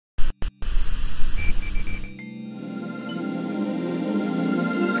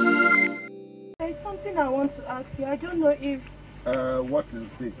ask you. I don't know if... What is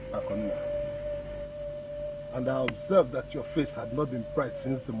it, Akonna? And I observed that your face had not been bright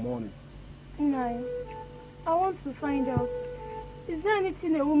since the morning. No. I want to find out. Is there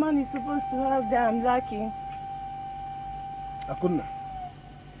anything a woman is supposed to have that I'm lacking? Akonna,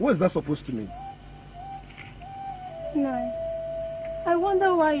 what is that supposed to mean? No. I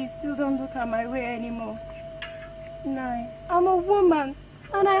wonder why you still don't look at my way anymore. No. I'm a woman.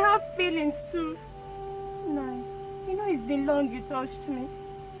 And I have feelings too. No. You know it's been long you touched me.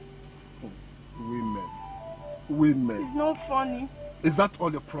 Women. It's not funny. Is that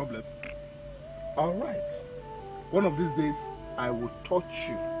all your problem? Alright. One of these days, I will touch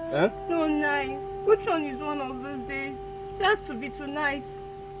you. Eh? No, nice. Which one is one of those days? It has to be tonight.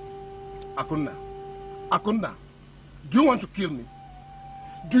 Akonna, do you want to kill me?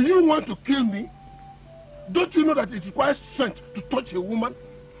 Do you want to kill me? Don't you know that it requires strength to touch a woman?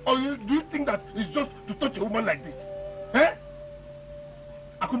 Or do you think that it's just to touch a woman like this? Eh?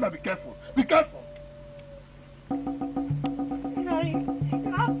 Akonna, be careful. Be careful. Sorry.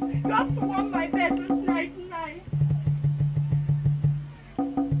 You have to warm my bed this night.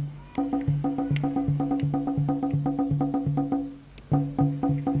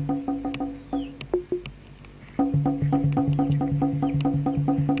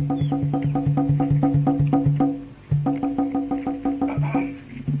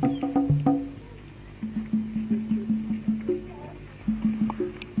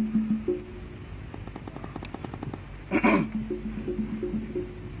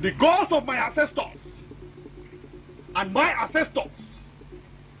 The gods of my ancestors and my ancestors,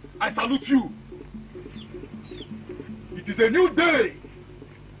 I salute you. It is a new day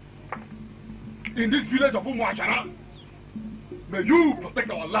in this village of Umuashara. May you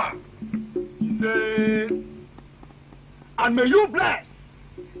protect our land. And may you bless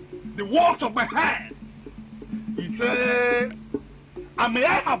the works of my hands. He said, and may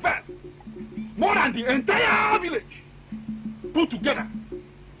I harvest more than the entire village put together.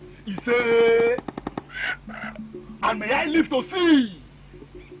 He said, and may I live to see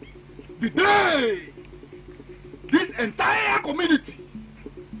the day this entire community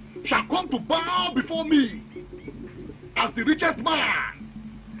shall come to bow before me as the richest man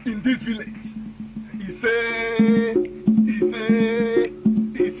in this village. He said,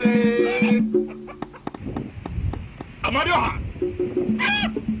 Amadioha,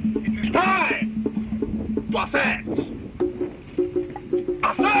 it is time to accept.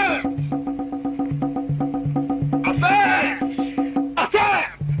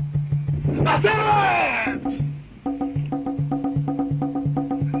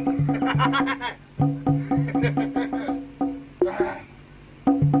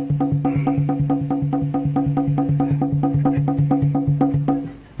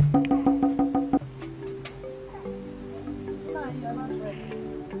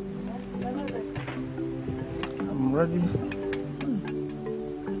 I'm ready.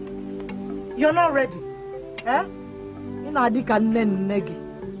 You're not ready, eh?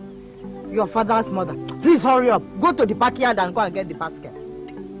 Your father's mother. Please hurry up. Go to the backyard and go and get the basket.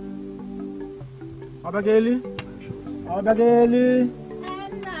 Abageli.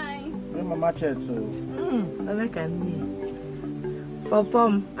 Bring my machete.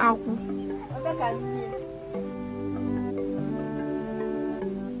 Pom, aku.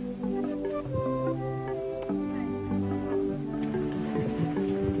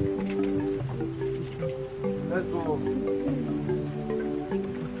 Let's go.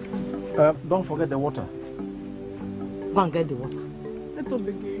 Don't forget the water. Go and get the water.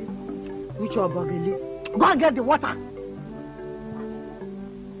 Which one, Bageli? Go and get the water.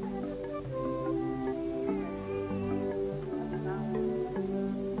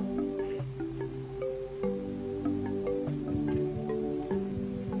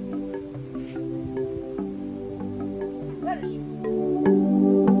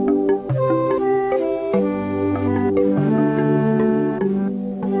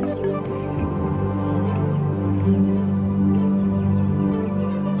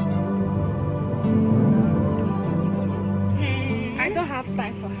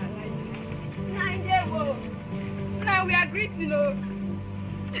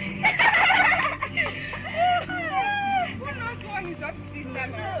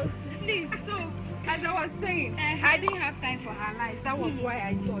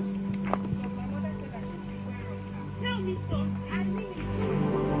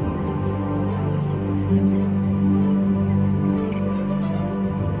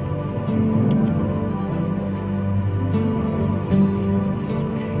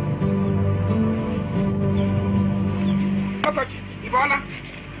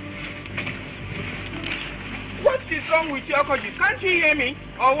 wrong with you, Okoji? Can't you hear me?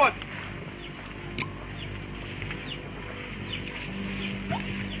 Or what?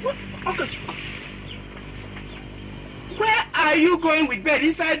 What? Okoji? Where are you going with bed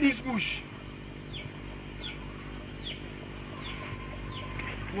inside this bush?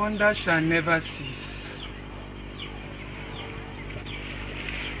 Wonder shall never cease.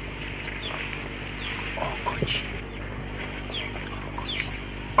 Okoji.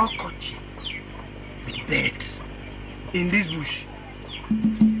 Okoji. With bed in this bush.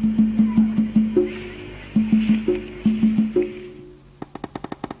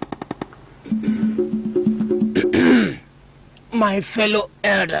 My fellow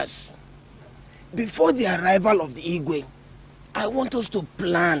elders, before the arrival of the Igwe, I want us to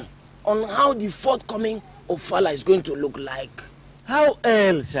plan on how the forthcoming Ofala is going to look like. How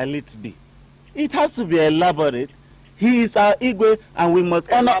else shall it be? It has to be elaborate. He is our Igwe and we must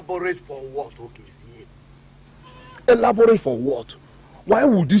honor... Elaborate for what, okay? Elaborate for what? Why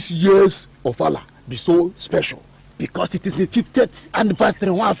would this year's Ofala be so special? Because it is the 50th anniversary.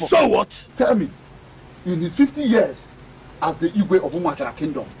 So what? Tell me, in his 50 years as the Igwe of Umachara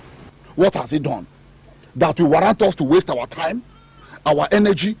Kingdom, what has he done that will warrant us to waste our time, our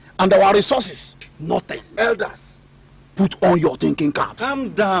energy, and our resources? Nothing. Elders, put on your thinking caps. Calm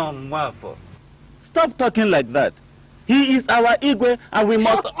down, Wafo. Stop talking like that. He is our Igwe and we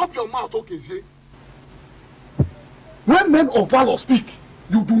must... Shut up your mouth, Okezie. When men of valor speak,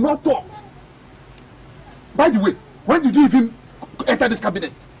 you do not talk. By the way, when did you even enter this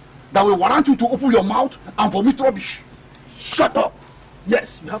cabinet that will warrant you to open your mouth and vomit rubbish? Shut up.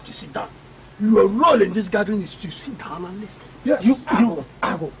 Yes, you have to sit down. Your role in this gathering is to sit down and listen. Yes. Ago,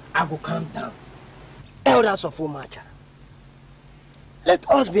 calm down. Elders of Umacha, let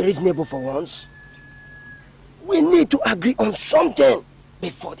us be reasonable for once. We need to agree on something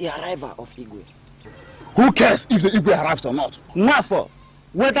before the arrival of Igwe. Who cares if the Igwe arrives or not? Wafo,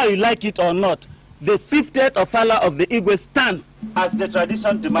 whether you like it or not, the 50th Ofala of the Igwe stands as the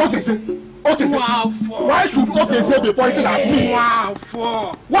tradition demands. Okay, why should Okeze be pointing at me?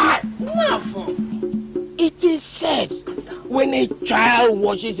 Why? It is said, when a child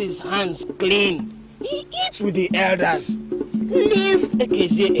washes his hands clean, he eats with the elders. Leave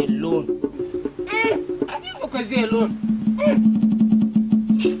Okeze alone. Leave Okeze alone.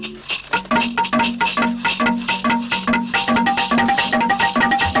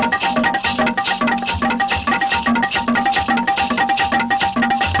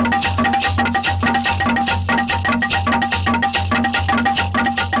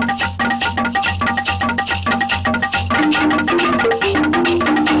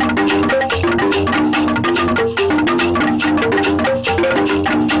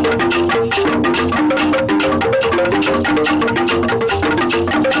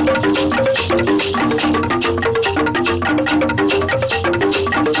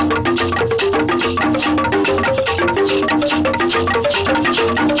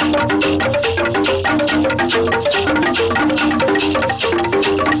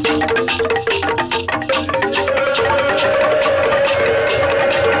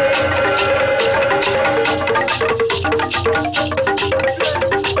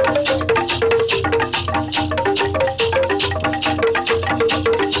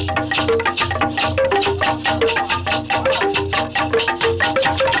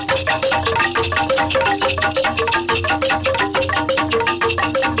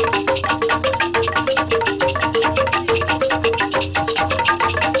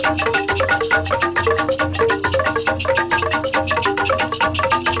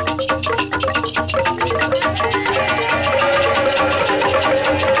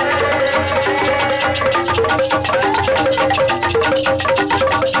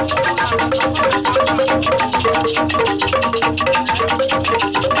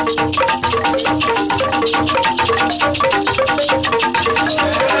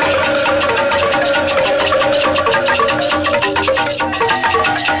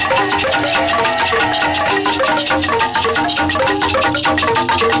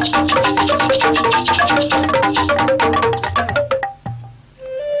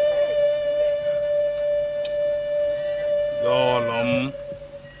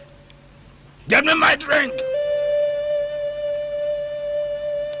 Get me my drink.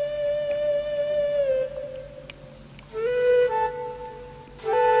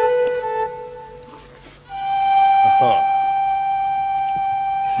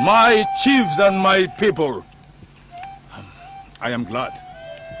 My chiefs and my people, I am glad.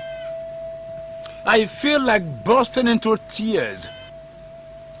 I feel like bursting into tears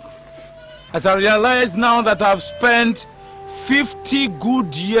as I realize now that I've spent 50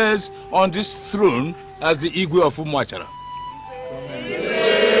 good years on this throne as the Igwe of Umuachara.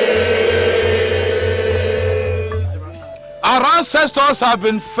 Our ancestors have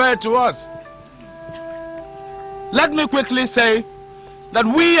been fair to us. Let me quickly say that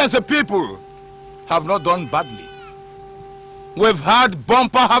we as a people have not done badly. We've had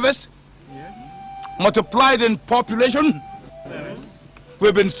bumper harvest, multiplied in population,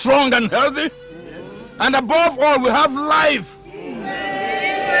 we've been strong and healthy, and above all, we have life.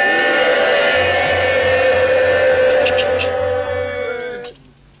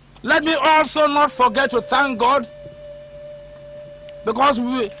 Let me also not forget to thank God because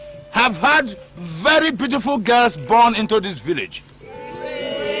we have had very beautiful girls born into this village.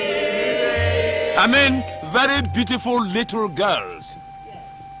 I mean, very beautiful little girls.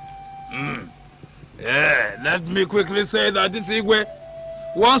 Yeah, let me quickly say that this Igwe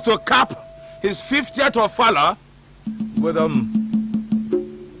wants to cap his 50th Ofala with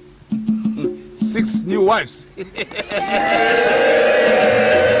 6 new wives.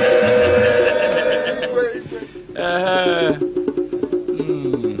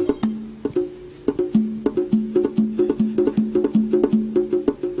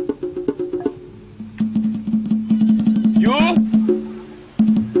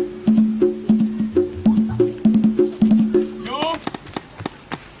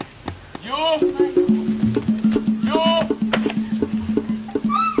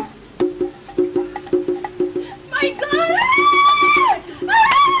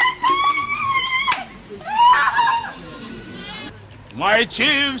 My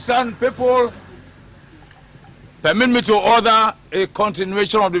chiefs and people, permit me to order a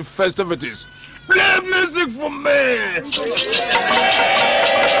continuation of the festivities. Play music for me!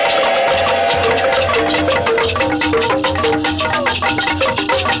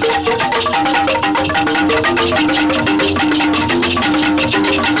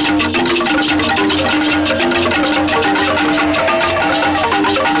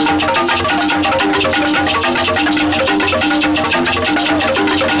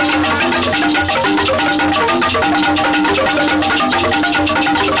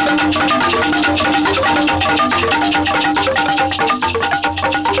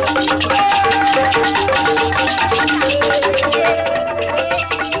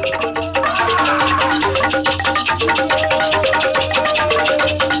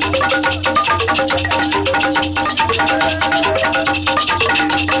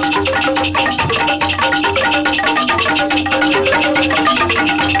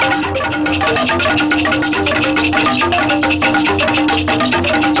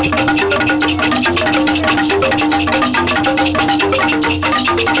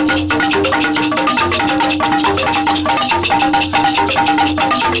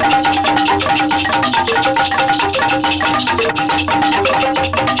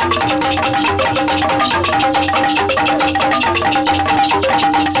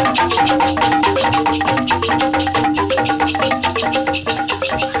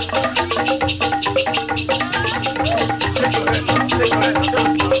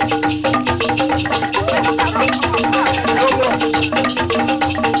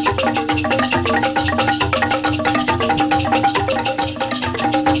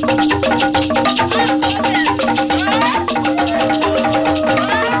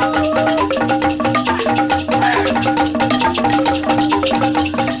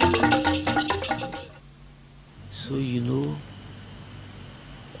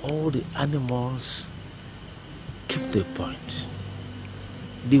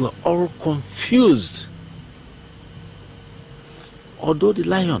 They were all confused. Although the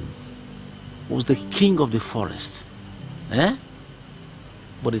lion was the king of the forest, but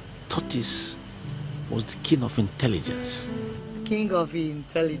the tortoise was the king of intelligence. King of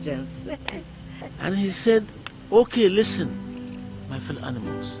intelligence. And he said, okay, listen, my fellow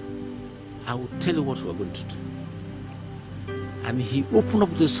animals, I will tell you what we are going to do. And he opened up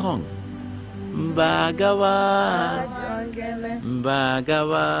with a song. Mbagawa,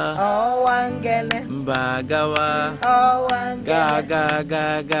 Mbagawa, Mbagawa, ga ga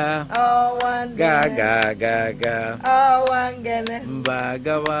ga ga, ga ga ga ga,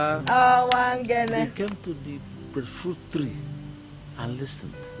 Mbagawa. He came to the breadfruit tree and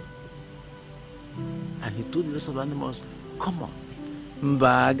listened. And he told the rest of the animals, come on.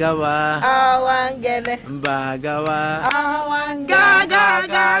 Mbagawa, Mbagawa, ga ga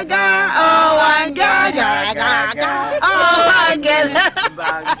ga ga, ga ga ga ga,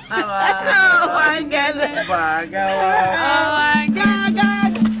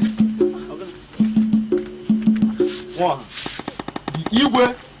 One, the Igwe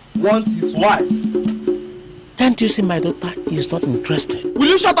wants his wife Can't you see my daughter is not interested? Will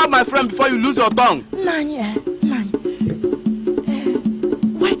you shut up, my friend, before you lose your tongue? Nani,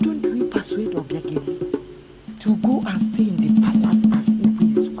 why don't we persuade Obiageli to go and stay in the palace as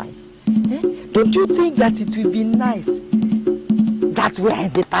Igwe's wife? Don't you think that it will be nice that we are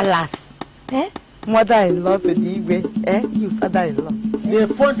in the palace? Mother-in-law to the Igwe, you father-in-law.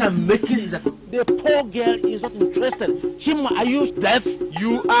 The point I'm making is that the poor girl is not interested. Chima, are you deaf?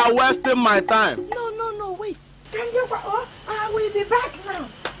 You are wasting my time. No, wait. I will be back now.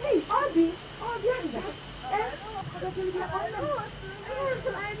 Hey, Obi, and that.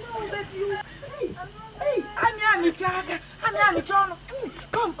 I know that you. Hey,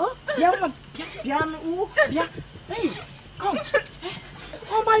 come, hey, come.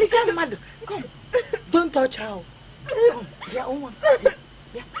 Oh, my little mother, come. Don't touch her. Come,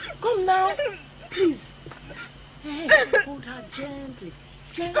 come now, please. Hey, hold her gently.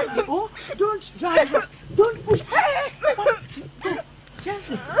 Oh, don't drag her. Don't push her. Go,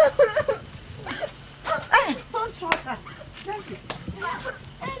 gently. Hey, don't shut her. Gently.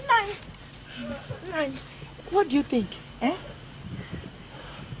 Hey, Nine. What do you think?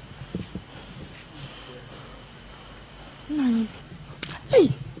 Nine. Hey,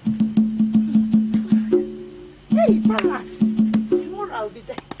 balance. Tomorrow I'll be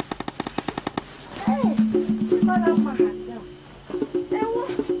there. Hey, Madam herself. Hey, what?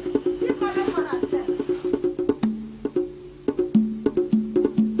 See Madam herself.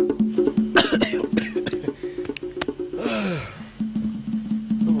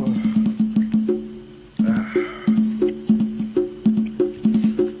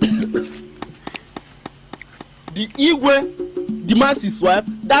 The Igwe demands his wife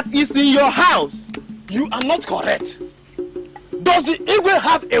that is in your house. You are not correct. Does the Igwe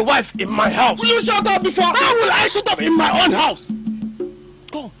have a wife in my house? Will you shut up before? How will I shut up in my own house?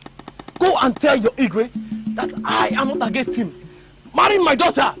 Go and tell your Igwe that I am not against him marrying my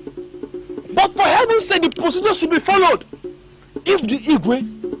daughter. But for heaven's sake, the procedure should be followed. If the Igwe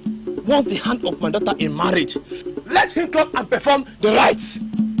wants the hand of my daughter in marriage, let him come and perform the rites.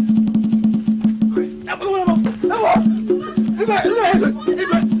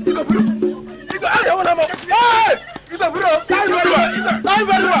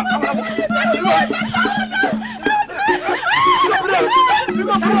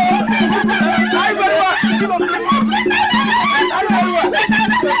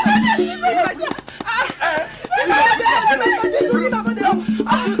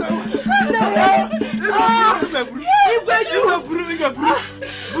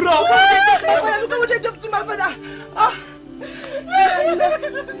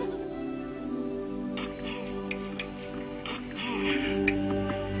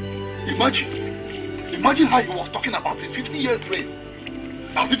 Imagine how he was talking about his 50 years reign.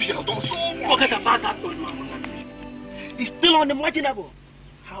 As if he has done so much. Forget about that old man. It's still unimaginable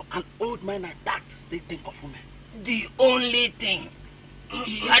how an old man like that still think of women. The only thing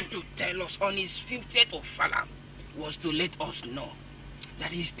he had to tell us on his 50th of Fala was to let us know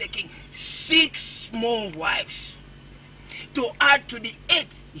that he's taking 6 more wives to add to the 8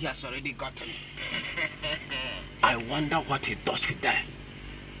 he has already gotten. I wonder what he does with them.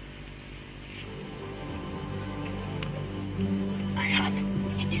 I heard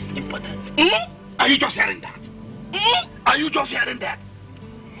he is important. Are you just hearing that? Are you just hearing that?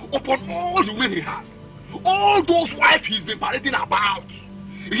 Upon all the women he has, all those wives he's been parading about,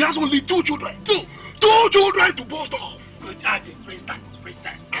 he has only 2 children. Two children to boast of. Which are the prince and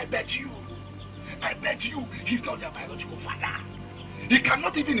princess? I bet you he's not their biological father. He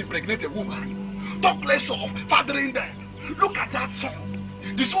cannot even impregnate a woman. Talk less of fathering them. Look at that son.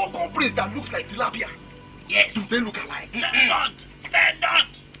 The so-called prince that looks like tilapia. Yes. Do they look alike? They don't.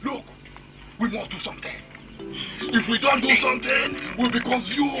 Look, we must do something. If we don't do something, we'll be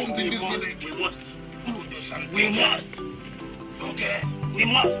consumed in this village. We must do something. We must. Okay? We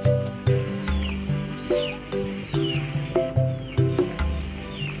must.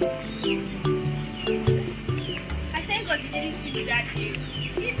 I thank God you didn't see me that day.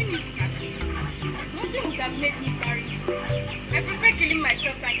 Even if you had seen me, nothing would have made me marry you. I prefer killing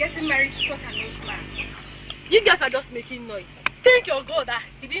myself than getting married to such an old man. You guys are just making noise. Thank your God that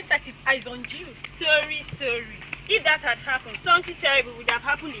he didn't set his eyes on you. Story. If that had happened, something terrible would have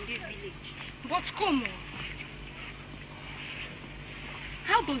happened in this village. But come on.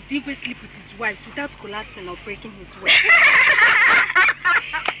 How does Digwe sleep with his wives without collapsing or breaking his will?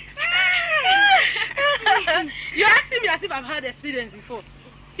 You're asking me as if I've had experience before.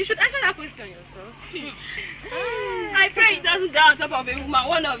 You should answer that question yourself. I pray it doesn't go on top of a woman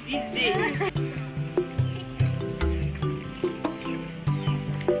one of these days.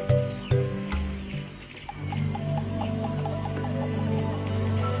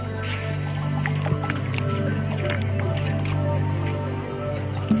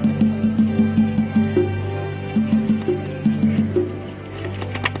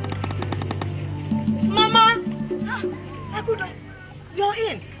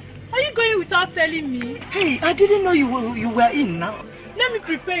 telling me? Hey, I didn't know you were in now. Let me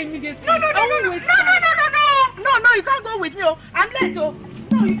prepare immediately. No, you can't go with me. Oh. I'm late, oh.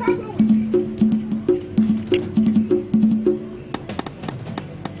 No, you can't go with me.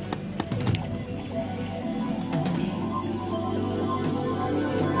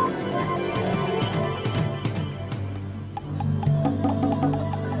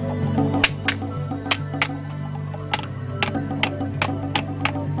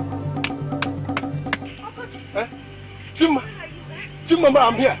 Mama,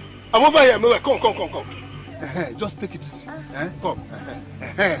 I'm here. I'm over here. Mama, come. Just take it easy. Come.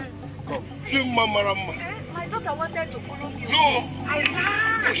 Come. Mama. My daughter wanted to follow you. No.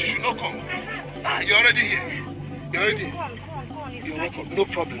 No, she should not come. You're already here. You're already here. Come. You're welcome. No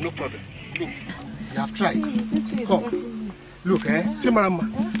problem. Look, you have tried. Come. Look, Chimarama.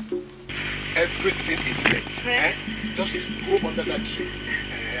 Everything is set. Just go under that tree.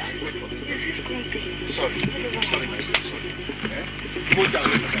 And wait for me. This is complete. Sorry, my friend. Sorry. Go down.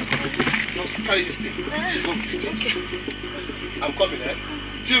 Just carry this thing. Go, just. I'm coming,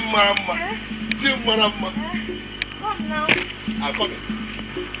 Chimarama. Come now. I'm coming.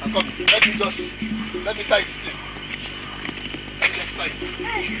 Let me tie this thing. Let me just tie it.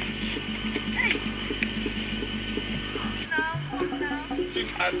 Hey. Chief,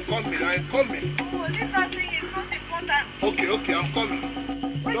 I'm coming. Oh, this thing is not important. Okay, I'm coming.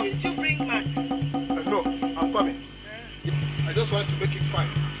 Why didn't you bring Max? No, I'm coming. I just want to make it fine.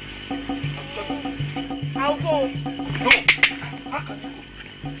 I'm coming. I'll go. No. How can you go?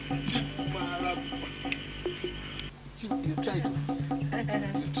 Chief, you tried.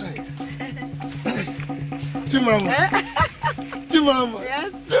 Chimarama.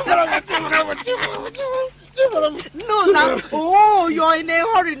 Yes. Chimarama. No, now. Oh, you're in a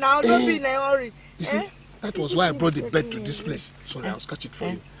hurry now. Don't be in a hurry. You see, that was why I brought the bed to this place. Sorry, I'll catch it for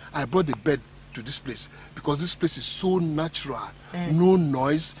you. I brought the bed to this place because this place is so natural. No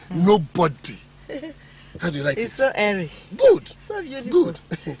noise, nobody. How do you like it? It's so airy. Good. So beautiful. Good.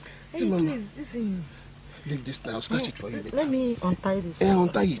 Hey, please, listen. Leave this now. I'll scratch it for you later. Let me untie this.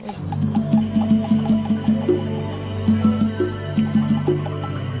 Untie it.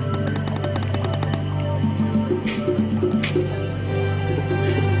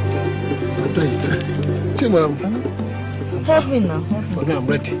 Untie it. Chimarama. Help me now. Okay, I'm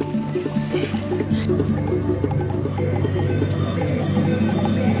ready.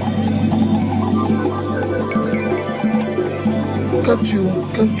 Can't you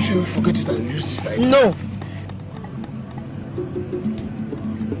forget it and use this side? No.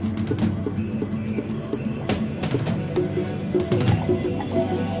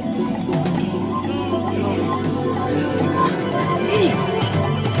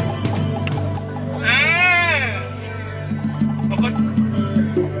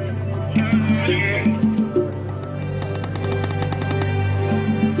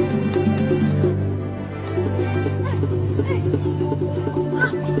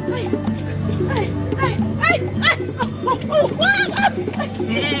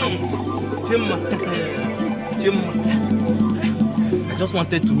 I just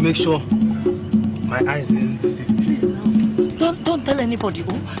wanted to make sure my eyes didn't deceive you. Please now. Don't tell anybody.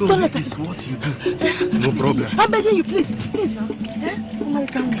 Oh. So don't this is what you do. No problem. I'm begging you, please now.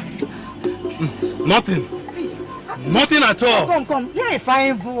 Nothing. Nothing at all. Come. You're a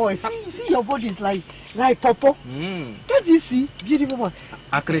fine boy. See your body is like purple. Don't you see? Beautiful boy.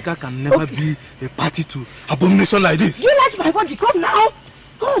 Africa can never be a party to abomination like this. You like my body? Come now.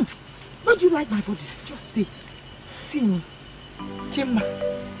 Come. Don't you like my body? Just stay. See me.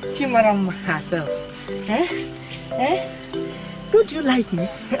 Chimarama herself. Don't you like me?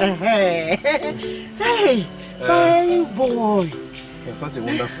 Hey, fine boy. You're such a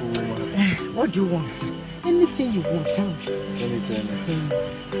wonderful woman. What do you want? Anything you want, tell me. Let me tell you.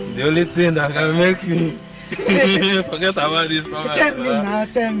 The only thing that can make me forget about this problem. Tell me now,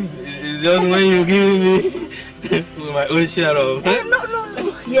 tell me. It's just when you give me my own share of.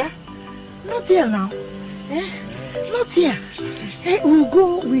 No. Yeah. Not here now. Not here. We'll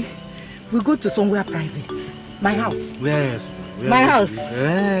go to somewhere private. My house. Where My house.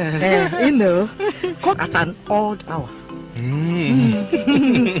 Yeah. Come at an odd hour.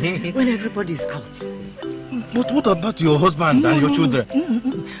 When everybody's out. But what about your husband and your children?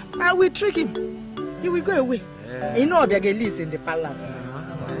 I will trick him. He will go away. You know Obiage lives in the palace now.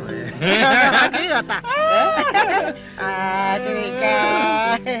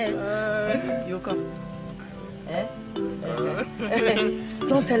 You come.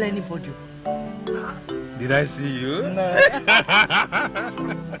 Don't tell anybody. Did I see you? No.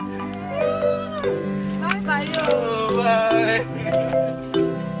 Bye. Oh, bye.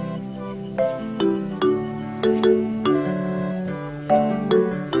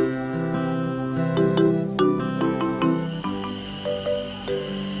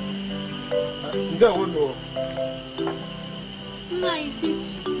 Nna, is it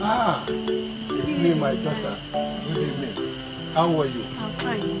you? Ah, it's me, my daughter. Good evening. How are you? I'm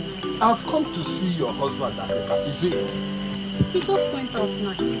fine. I've come to see your husband, Africa. Is it? He just went out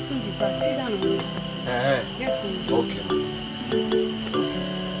now. He will soon be back. Sit down on me. Yes, sir. Okay.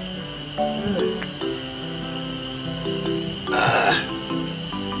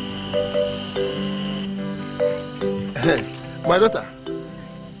 My daughter,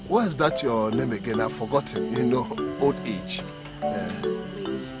 what is that your name again? I've forgotten. You know, old age.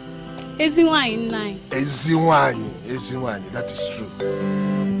 Ezinwanyi. Ezinwanyi, that is true.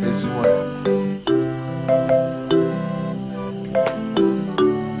 Ezinwanyi.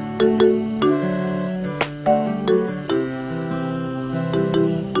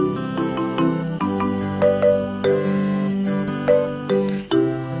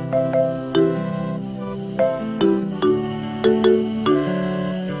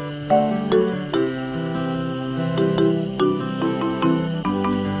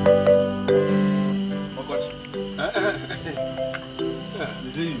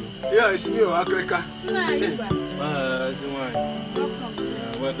 It's me, Africa.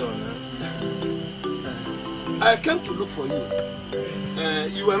 Well done. I came to look for you.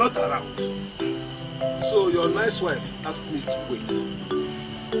 You were not around. So your nice wife asked me to wait.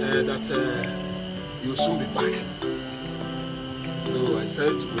 That you'll soon be back. So I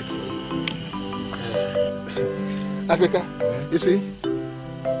decided to wait for you. Africa, you see,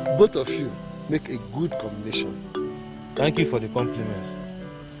 both of you make a good combination. Thank you for the compliments.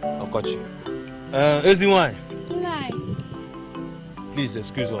 I've got you. Ezinwanyi. Please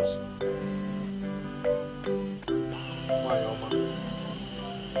excuse us.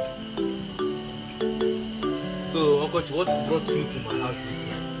 So, Uncle, what brought you to my house this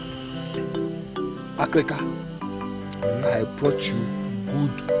night? Africa, I brought you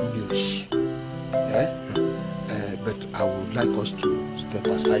good news. But I would like us to step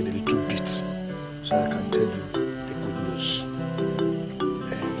aside a little bit so I can tell you the good news.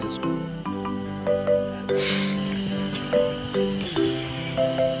 Let's go.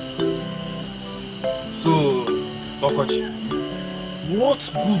 So, Okochi, what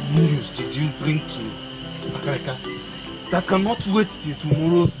good news did you bring to Akarika that cannot wait till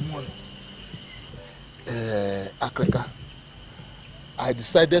tomorrow's morning? Akarika, I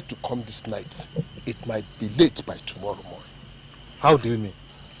decided to come this night. It might be late by tomorrow morning. How do you mean?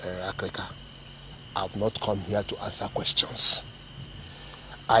 Akarika, I have not come here to answer questions.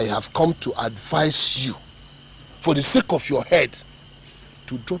 I have come to advise you, for the sake of your head,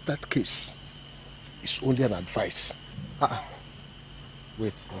 to drop that case. It's only an advice.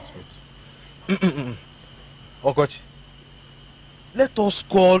 Wait. Okochi, let us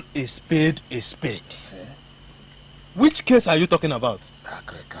call a spade a spade. Which case are you talking about?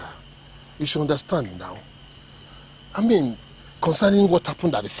 Akarika, you should understand now. I mean, concerning what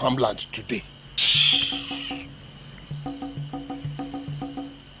happened at the farmland today.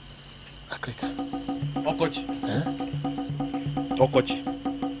 Africa. Okochi.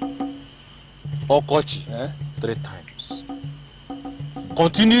 Okochi. 3 times.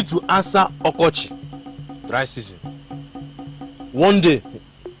 Continue to answer Okochi. Dry season. One day,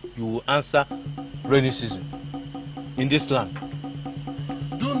 you will answer rainy season. In this land.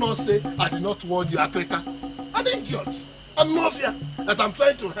 Do not say I did not warn you, Africa. I'm an idiot. I'm mafia that I'm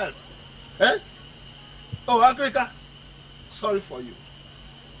trying to help. Oh, Africa, sorry for you.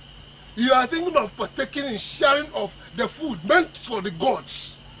 You are thinking of partaking in sharing of the food meant for the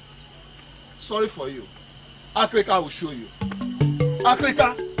gods. Sorry for you. Africa, I will show you.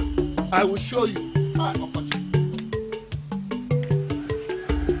 Africa, I will show you.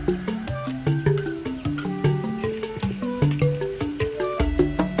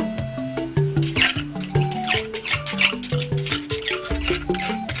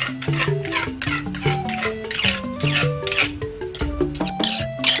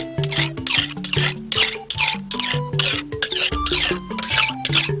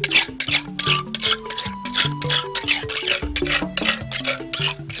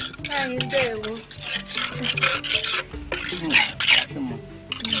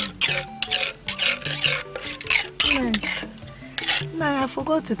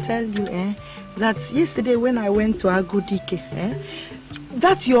 To tell you that yesterday when I went to Agudike,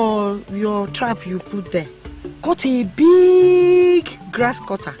 that your trap you put there caught a big grass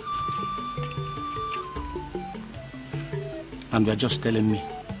cutter. And you're just telling me?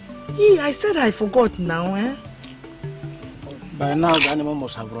 Yeah, I said I forgot now. By now the animal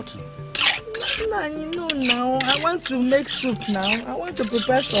must have rotten. Nah, you know now. I want to make soup now. I want to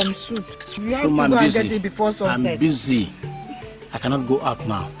prepare some soup. You have so to go and get it before sunset. I'm busy. I cannot go out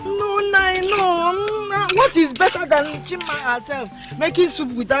now. No, What is better than Chima herself making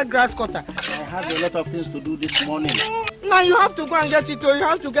soup with that grass cutter? I have a lot of things to do this morning. Now you have to go and get it, or you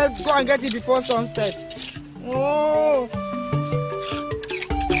have to go and get it before sunset. Oh.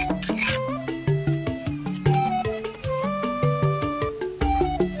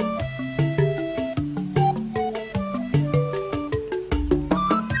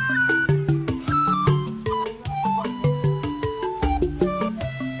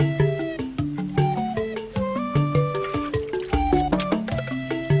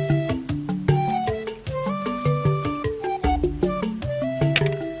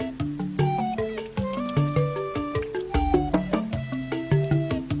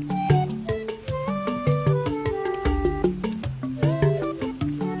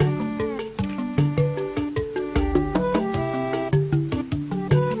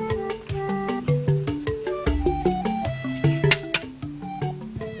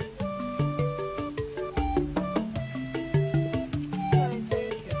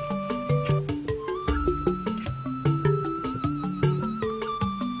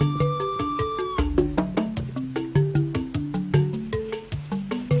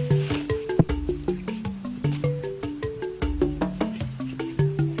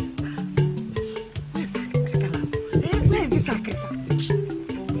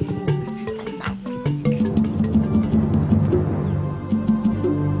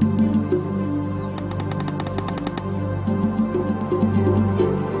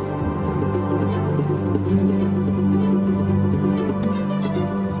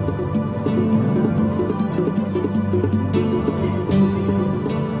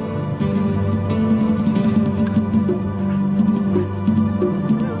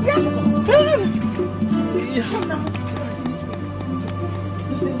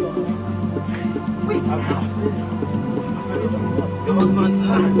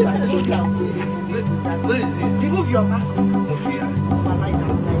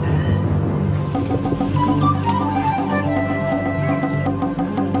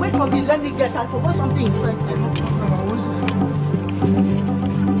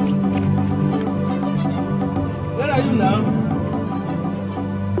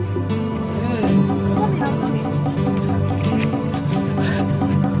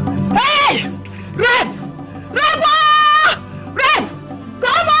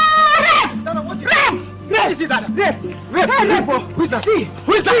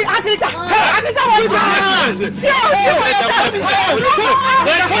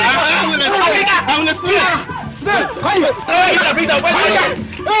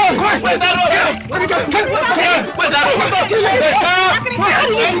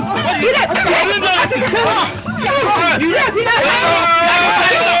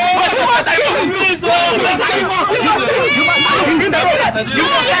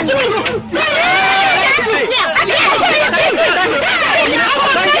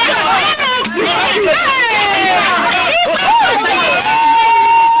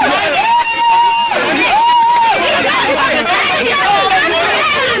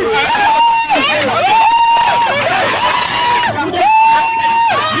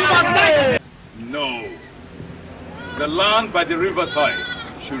 No. The land by the riverside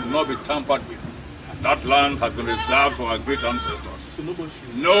should not be tampered with. That land has been reserved for our great ancestors. So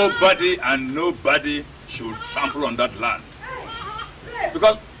nobody and nobody should trample on that land.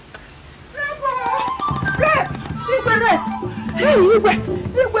 Because...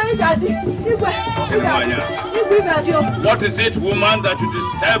 What is it, woman, that you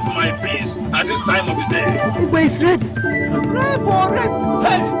disturb my peace at this time of the day? It's rape. Rape or rape.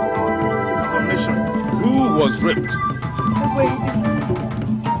 Hey! Who was raped?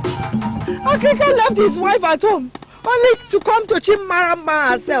 Akrika left his wife at home, only to come to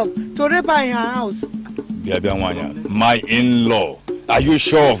Chimmarama herself to rape her in her house. My in-law, are you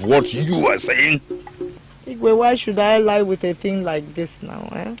sure of what you are saying? Igwe, why should I lie with a thing like this now,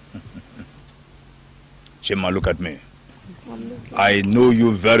 eh? Chima, look at me. I know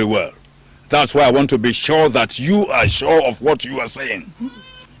you very well. That's why I want to be sure that you are sure of what you are saying.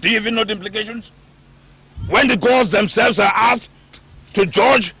 Do you even know the implications? When the gods themselves are asked to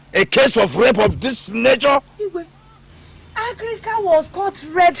judge a case of rape of this nature? Igwe, Akrika was caught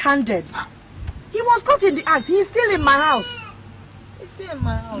red-handed. He was caught in the act. He's still in my house. He's still in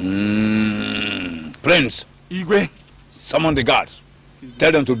my house. Prince, Igwe, summon the guards.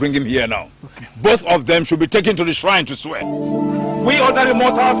 Tell them to bring him here now. Okay. Both of them should be taken to the shrine to swear. We ordinary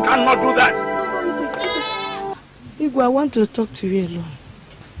mortals cannot do that. Igwe, I want to talk to you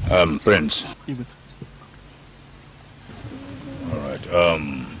alone. Prince. Igwe. All right,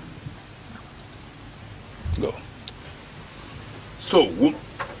 go. So,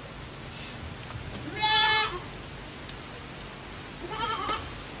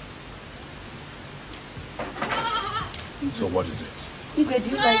 do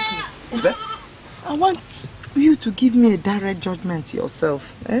you like me? Is that? I want you to give me a direct judgment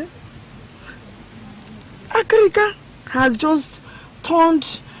yourself. Eh? Africa has just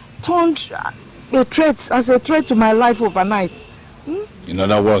turned a threat to my life overnight. Hmm? In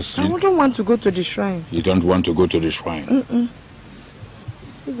other words, I don't want to go to the shrine. You don't want to go to the shrine?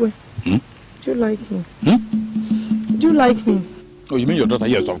 Igwe, hmm? Do you like me? Hmm? Do you like me? Oh, you mean your daughter?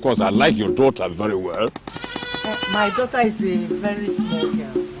 Yes, of course. I like your daughter very well. My daughter is a very small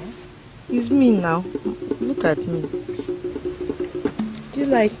girl. It's me now. Look at me. Do you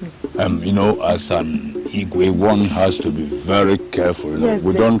like me? You know, as an Igwe, one has to be very careful. Yes,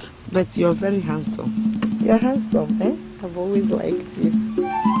 we don't. But you're very handsome. You're handsome, eh? I've always liked you.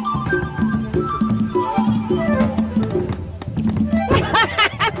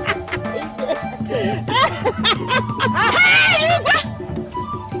 Hey, Igwe!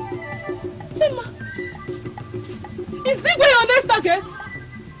 Chima! Is Igwe your next target?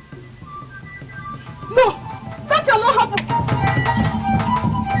 No! That shall not happen!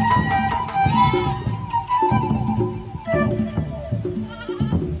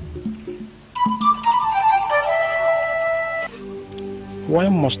 Why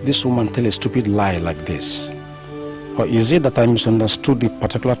must this woman tell a stupid lie like this? Or is it that I misunderstood the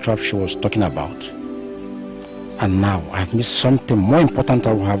particular trap she was talking about? And now I have missed something more important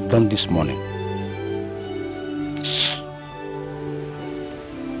I would have done this morning.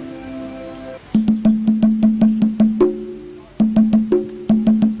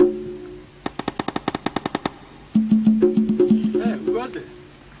 Hey, Njemanze,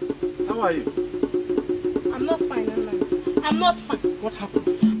 how are you? I'm not fine, I'm not fine. What happened?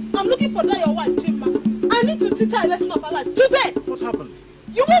 I'm looking for that your wife, Chima. I need to teach her a lesson of her life today. What happened?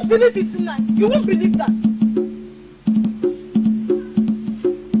 You won't believe it tonight. You won't believe that.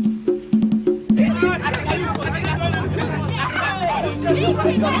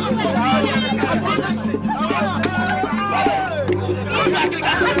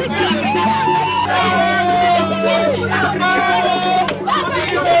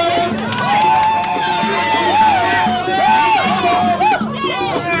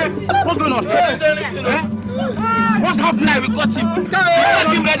 What's going on? What's happening now? We got him. We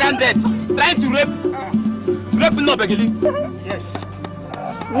got him red-handed. Trying to rape Nobegili. Yes.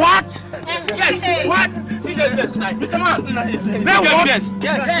 What? Yes. What? See the evidence tonight. Mr. Man. Bring the evidence.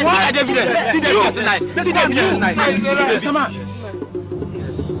 Yes. What are the evidence? See the evidence tonight. See the evidence tonight. Mr. Man.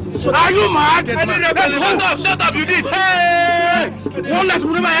 Are you mad? Shut up, you did. Hey! One last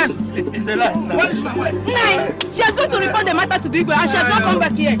one in my hand. It's a lie. What is my wife? Nine. She has gone to report the matter to the Igwe and she has not come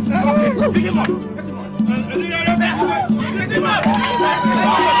back yet. Pick him up. Pick him up.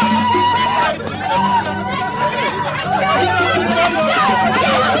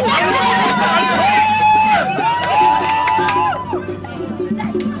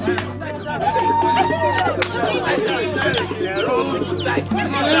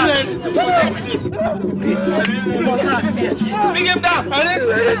 Bring him down.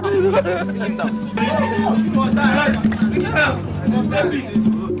 Bring him down. Bring him down.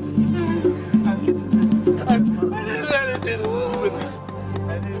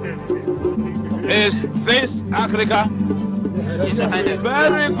 Is this Africa?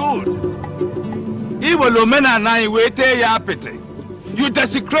 Very good. You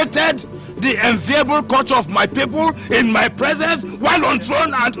desecrated the enviable culture of my people in my presence while on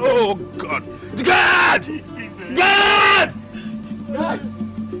throne and oh God. God! God!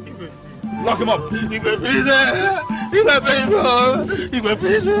 Lock him up.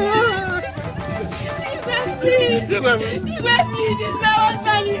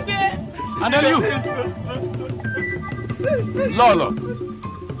 And then you. Lolo.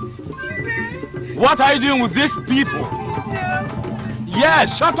 What are you doing with these people?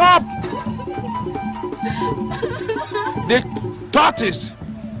 Yes, shut up! The tortoise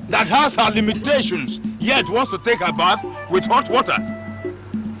that has her limitations yet wants to take a bath with hot water.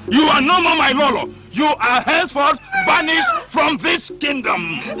 You are no more my Lolo. You are henceforth banished from this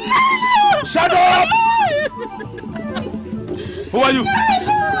kingdom. Shut up! Who are you?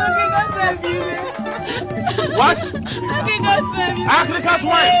 What? Africa's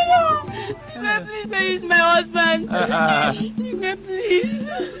wife. Please, he's my husband. Please.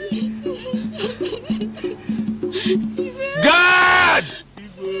 God!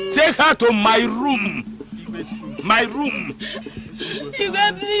 Take her to my room. My room.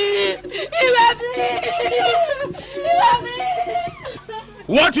 Please.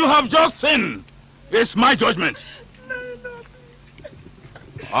 What you have just seen is my judgment.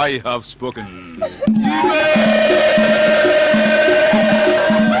 I have spoken.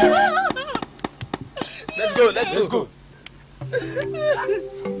 Let's go.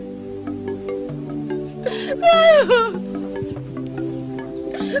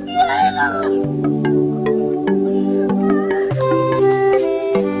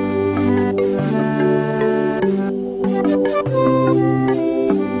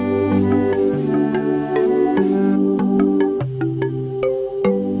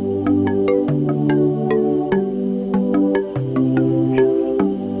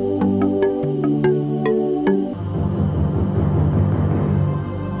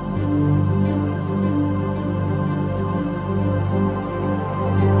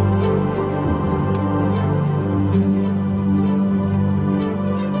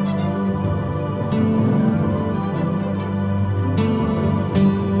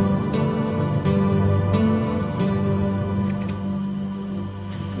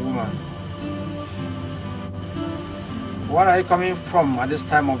 Where are you coming from at this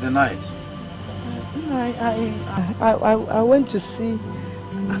time of the night? I went to see.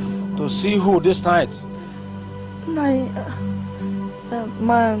 To see who this night?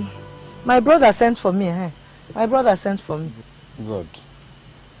 My brother sent for me. My brother sent for me. Good.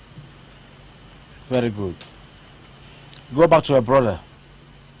 Very good. Go back to your brother.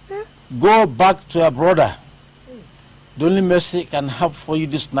 Go back to your brother. The only mercy I can have for you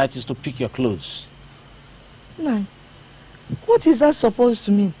this night is to pick your clothes. No. What is that supposed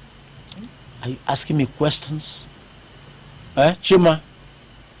to mean? Are you asking me questions? Chima,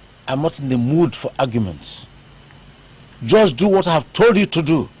 I'm not in the mood for arguments. Just do what I have told you to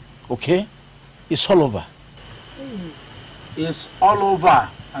do, okay? It's all over. It's all over.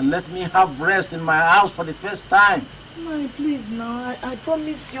 And let me have rest in my house for the first time. No, please, now. I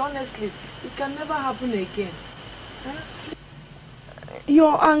promise you honestly, it can never happen again.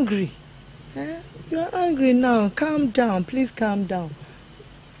 You're angry. You're angry now. Calm down. Please calm down.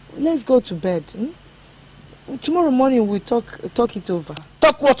 Let's go to bed. Tomorrow morning we'll talk it over.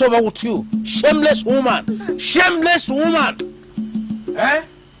 Talk what over with you? Shameless woman. Shameless woman.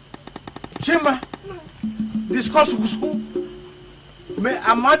 Chima, discuss with who? May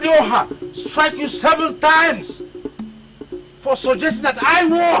Amadioha strike you 7 times for suggesting that I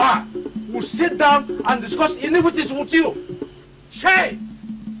wore her. We'll sit down and discuss iniquities with you. Shay!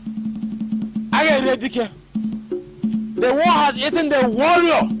 I ain't ready. The war has eaten the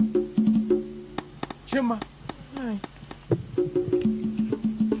warrior. Chima. Aye.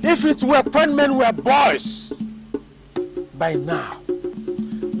 If it were men were boys, by now,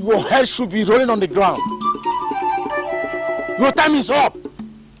 your head should be rolling on the ground. Your time is up.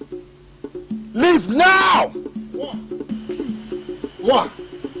 Leave now.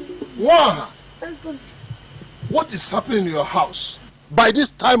 What is happening in your house by this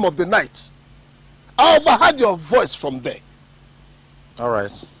time of the night? I overheard your voice from there. All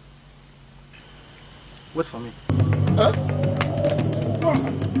right. Wait for me.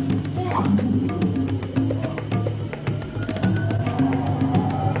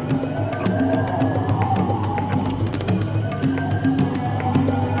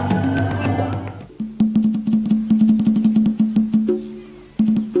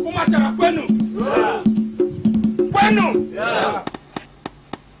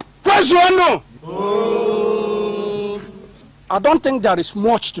 I don't think there is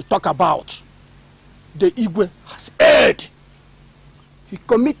much to talk about. The Igwe has erred. He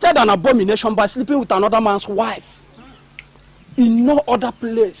committed an abomination by sleeping with another man's wife in no other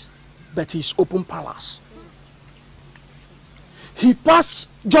place but his open palace. He passed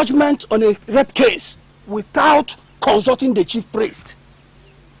judgment on a rape case without consulting the chief priest.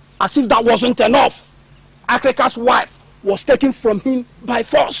 As if that wasn't enough, Akreka's wife was taken from him by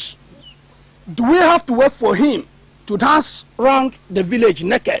force. Do we have to wait for him to dance around the village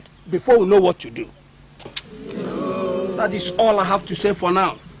naked before we know what to do? That is all I have to say for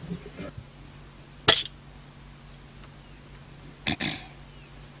now.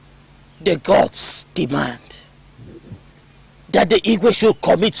 The gods demand that the Igwe should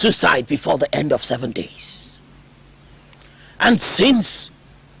commit suicide before the end of 7 days. And since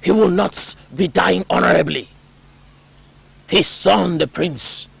he will not be dying honorably, his son, the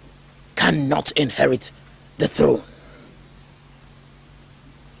prince, cannot inherit the throne.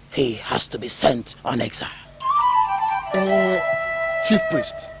 He has to be sent on exile. Chief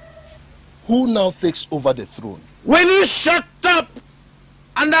priest, who now takes over the throne? Will you shut up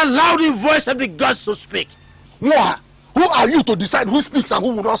and allow the voice of the gods to speak? Noah, who are you to decide who speaks and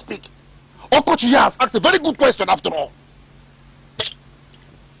who will not speak? Okochi has asked a very good question after all.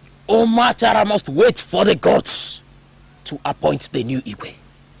 Omatara must wait for the gods to appoint the new Igwe.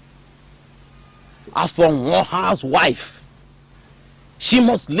 As for Nwoha's wife, she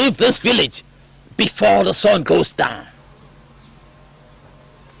must leave this village before the sun goes down.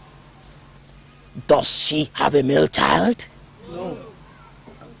 Does she have a male child? No.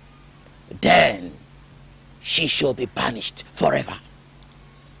 Then she shall be banished forever.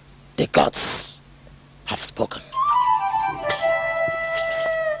 The gods have spoken.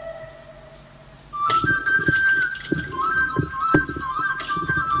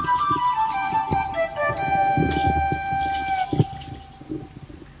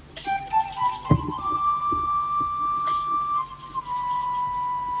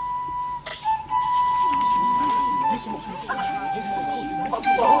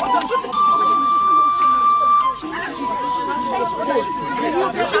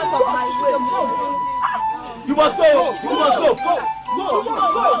 You must go! You must go! Go!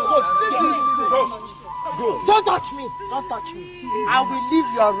 Go! Don't touch me! Don't touch me! I will leave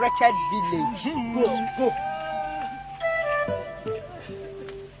your wretched village. Go!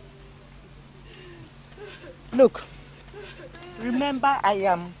 Look, remember I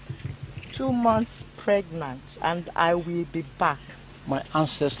am 2 months pregnant and I will be back. My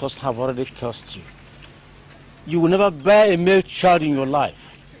ancestors have already cursed you. You will never bear a male child in your life.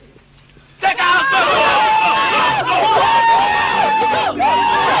 Take out! Go!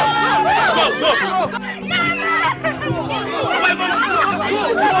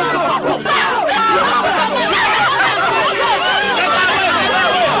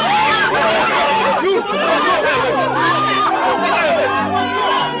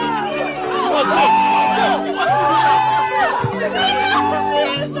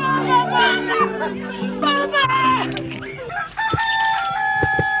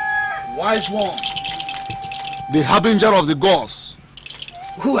 Wise one, the harbinger of the gods.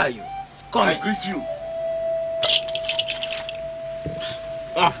 Who are you? Come I in. greet you.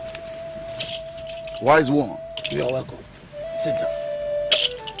 Ah, wise one. You are welcome. Sit down.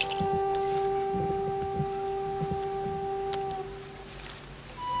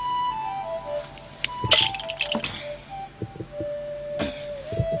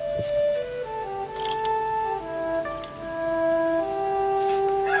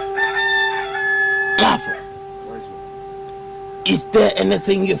 Is there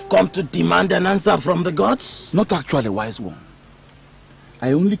anything you've come to demand an answer from the gods? Not actually, wise one.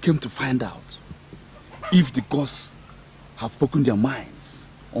 I only came to find out if the gods have spoken their minds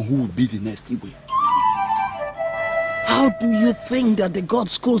on who will be the next Igwe. How do you think that the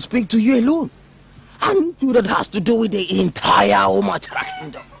gods could speak to you alone? And that has to do with the entire Omachara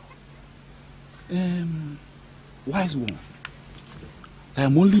kingdom. Wise one, I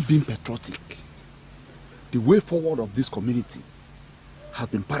am only being patriotic. The way forward of this community has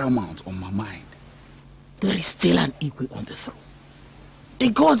been paramount on my mind. There is still an Igwe on the throne. The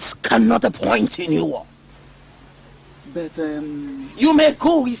gods cannot appoint a new one. But, You may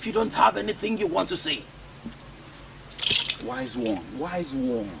go if you don't have anything you want to say. wise one, wise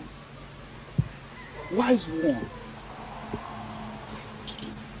one, wise one.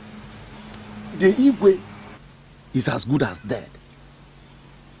 The Igwe is as good as dead.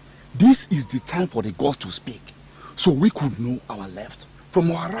 This is the time for the gods to speak, so we could know our left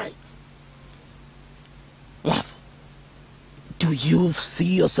from our right. Love, do you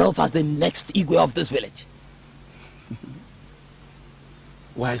see yourself as the next Igwe of this village?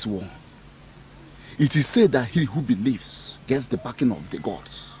 Wise one, it is said that he who believes gets the backing of the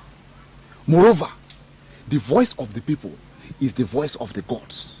gods. Moreover, the voice of the people is the voice of the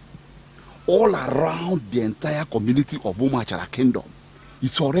gods. All around the entire community of Omachara Kingdom,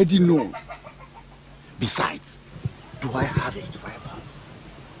 it's already known. Besides, do I have a rival?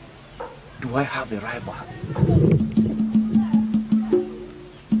 Do I have a rival?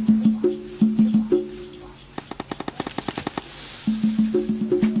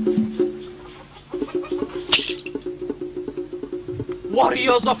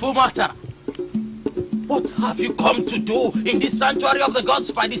 Warriors of Omachara, what have you come to do in this sanctuary of the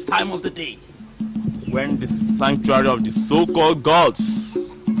gods by this time of the day? When the sanctuary of the so-called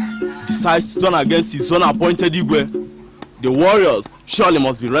gods decides to turn against his own appointed Igwe, the warriors surely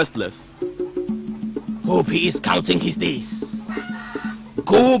must be restless. Hope he is counting his days.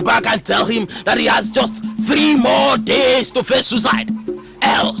 Go back and tell him that he has just 3 more days to face suicide.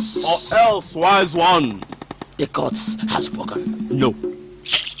 Else... Or else, wise one. The gods have spoken. No.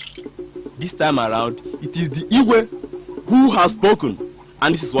 This time around, it is the Igwe who has spoken.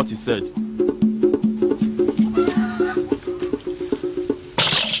 And this is what he said.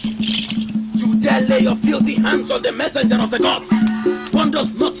 You dare lay your filthy hands on the messenger of the gods. One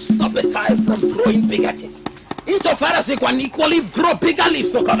does not stop a child from growing big at it. Insofar as he can equally grow bigger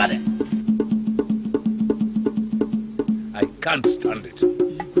leaves to cover them. I can't stand it.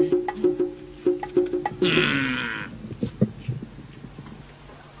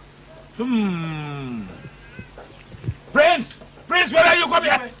 Prince, where are you? Come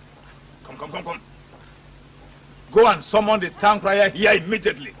here. Come. Go and summon the town crier here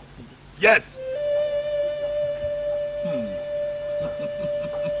immediately. Yes.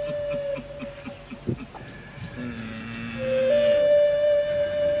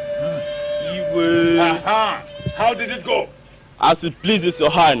 How did it go? As it pleases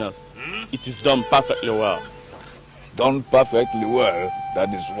your highness, it is done perfectly well. Done perfectly well?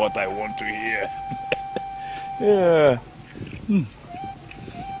 That is what I want to hear. Yeah.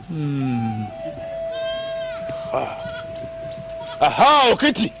 Aha,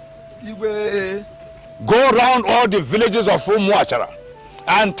 Okiti. Go around all the villages of Umuachara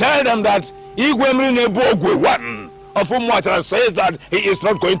and tell them that Igwe Mrinebogwe, one of Umuachara, says that he is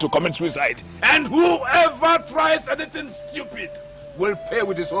not going to commit suicide. And whoever tries anything stupid will pay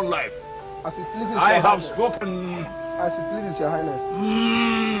with his own life. As it pleases I your have highness. spoken. As it pleases your highness.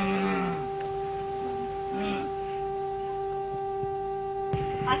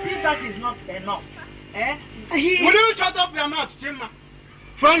 As if that is not enough. Eh? Will you shut up your mouth, Chima?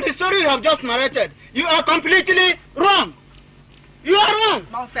 From the story you have just narrated, you are completely wrong. You are wrong.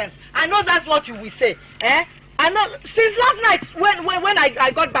 Nonsense. I know that's what you will say. Eh? I know since last night when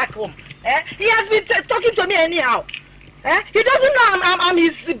I got back home. Eh? He has been talking to me anyhow. Eh? He doesn't know I'm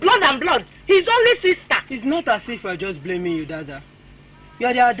his blood and blood. His only sister. It's not as if I'm just blaming you, Dada. You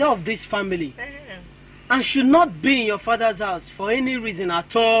are the adult of this family. And should not be in your father's house for any reason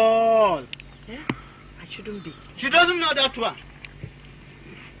at all. Yeah? I shouldn't be. She doesn't know that one.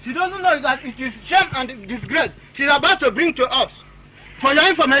 She doesn't know that it is shame and disgrace she's about to bring to us. For your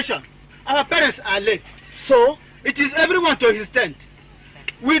information, our parents are late. So, it is everyone to his tent.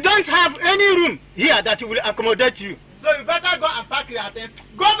 We don't have any room here that will accommodate you. So you better go and pack your things.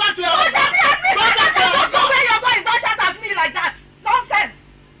 Go back to your house. Go where you're going. Don't shout at me like that. Nonsense.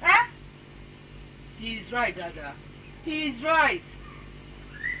 Eh? He's right, Dada. He's right.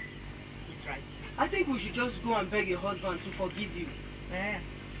 He's right. I think we should just go and beg your husband to forgive you. Eh?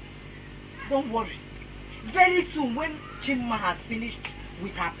 Don't worry. Very soon, when Chima has finished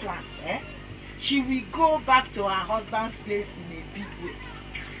with her plans, she will go back to her husband's place in a big way.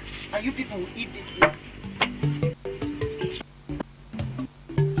 And you people will eat this food.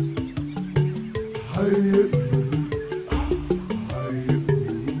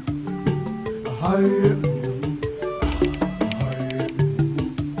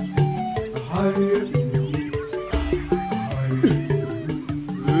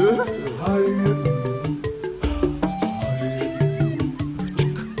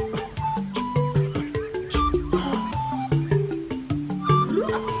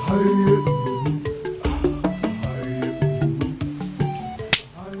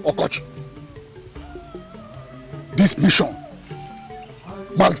 This mission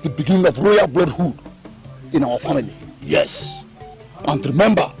marks the beginning of royal bloodhood in our family. Yes. And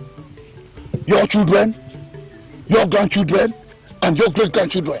remember, your children, your grandchildren, and your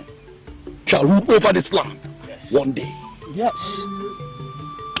great-grandchildren shall rule over this land one day. Yes.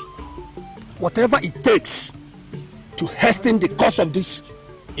 Whatever it takes to hasten the course of this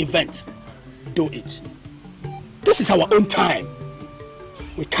event, do it. This is our own time.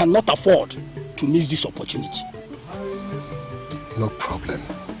 We cannot afford to miss this opportunity. No problem.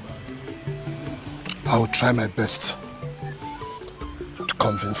 I will try my best to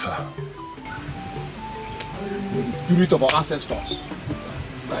convince her. With the spirit of our ancestors,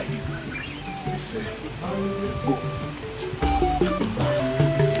 like we say, go.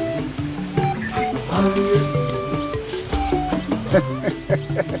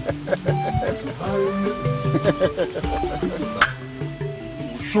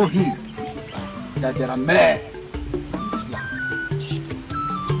 We'll show him that there are men in this land.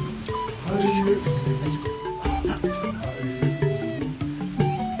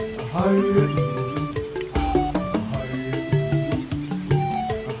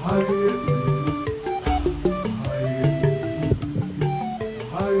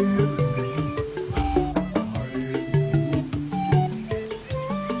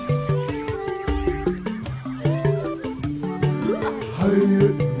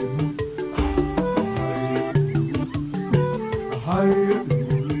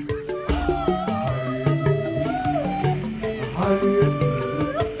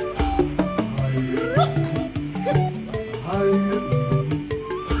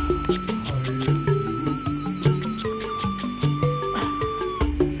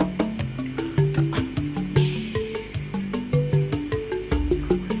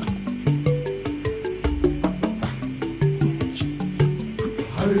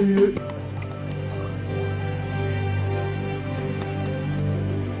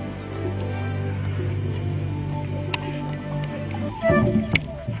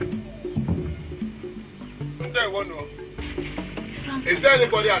 want to know. Is there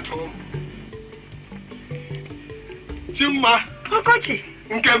anybody at home? Chima. Okochi.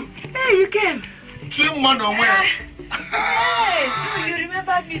 Nkem. Hey, you came. Chima no where? Hey, so you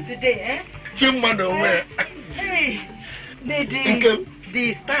remember me today, eh? Chima no where? Hey,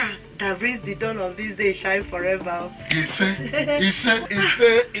 the star that brings the dawn of this day shine forever. He said.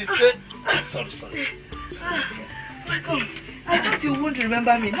 Sorry. Welcome. I thought you wouldn't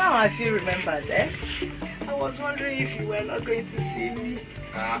remember me. Now I feel remembered, eh? I was wondering if you were not going to see me.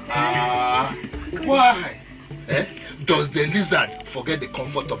 Why? Eh? Does the lizard forget the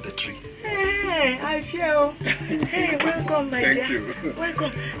comfort of the tree? Hey, I feel. Hey, welcome, my dear. Thank you.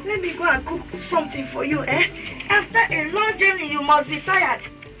 Welcome. Let me go and cook something for you, eh? After a long journey, you must be tired.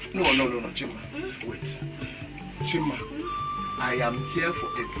 No, Chima. Wait. Chima, I am here for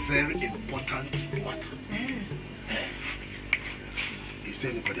a very important matter. Is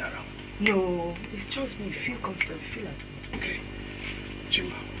there anybody around? No, it's just me. Feel comfortable. Feel like. Okay.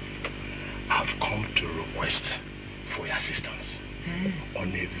 Chima, I've come to request for your assistance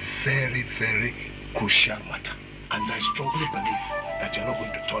on a very, very crucial matter. And I strongly believe that you're not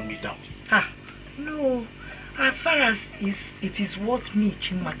going to turn me down. No. As far as it is what me,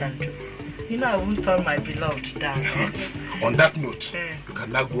 Chima, can do. You know, I won't turn my beloved down. On that note, you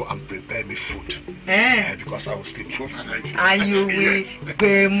can now go and prepare me food. Because I will sleep overnight. And you will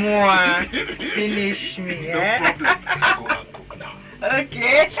pay more. Finish me, No problem. I'll go and cook now.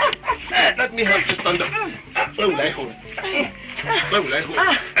 Okay. Let me help you stand up. Where will I hold?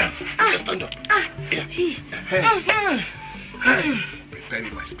 Just stand up. Prepare me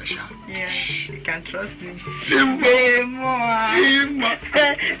my special dish. You can trust me. Chima.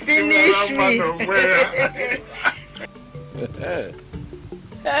 Finish me.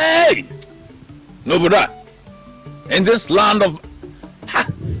 Hey! No, brother. In this land of...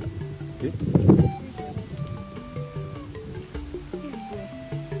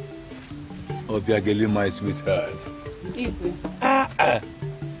 Obiageli, my sweetheart.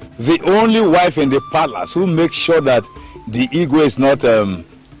 The only wife in the palace who makes sure that the Igwe is not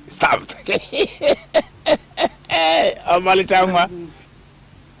starved.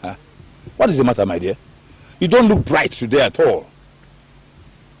 What is the matter, my dear? You don't look bright today at all.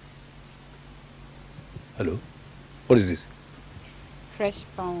 Hello? What is this? Fresh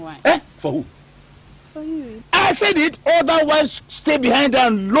palm wine. For who? For you. I said it, otherwise stay behind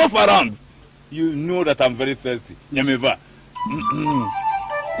and loaf around. You know that I'm very thirsty. Nyameva.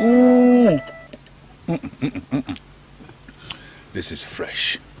 This is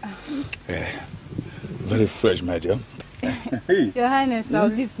fresh. Very fresh, my dear. Your Highness, I'll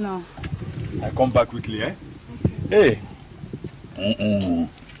leave now. I come back quickly, eh? Hey.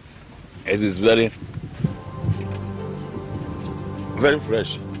 It is very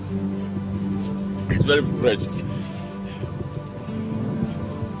fresh. It's very fresh.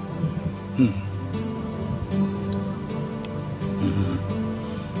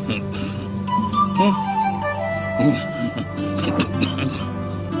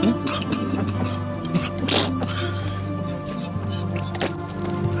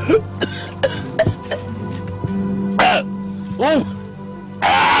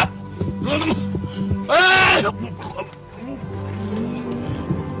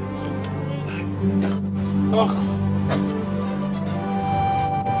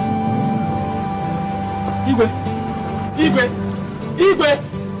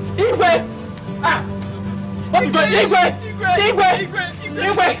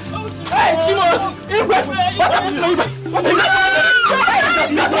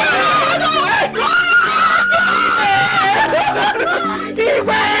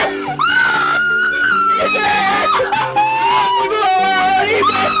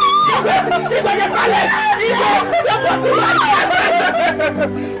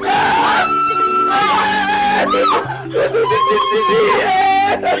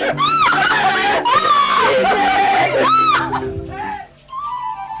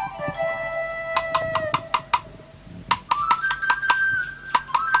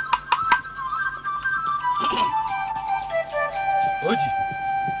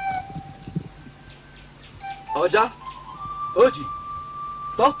 Oji,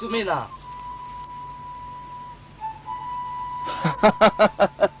 talk to me now.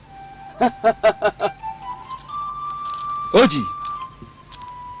 Oji,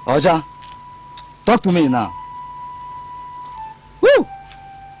 Oja, talk to me now. Woo!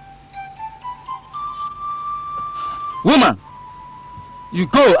 Woman, you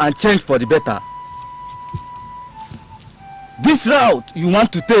go and change for the better. This route you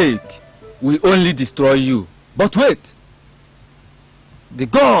want to take will only destroy you. But wait, the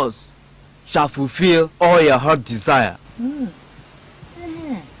gods shall fulfill all your heart desire.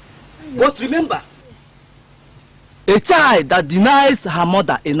 But remember, a child that denies her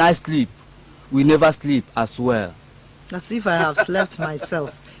mother a night's sleep will never sleep as well. As if I have slept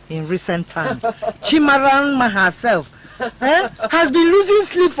myself in recent times. Chimarama herself has been losing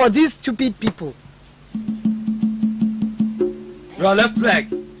sleep for these stupid people. Your left leg.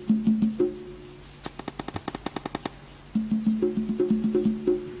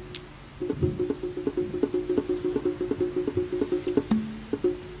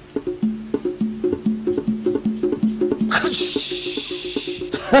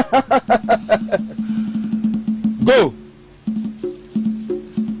 Go.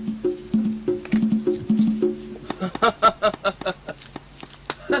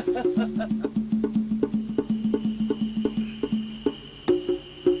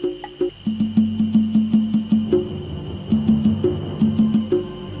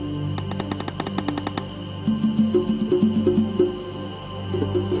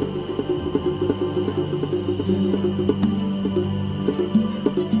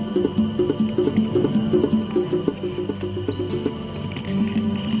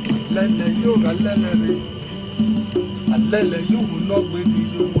 Alele, you will not wait till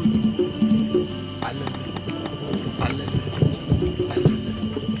you will.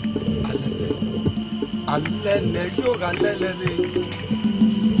 Alele, you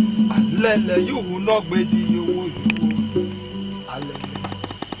Alele, you will not wait till you will.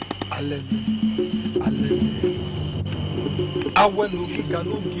 Alele. Awe no giga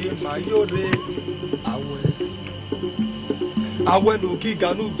no gie mayore. Awe no giga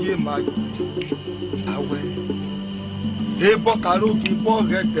no gie mayore. Awe. Ebo karogi bo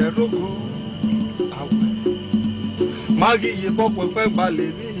rete rogo. Awe. Magi yebo pepe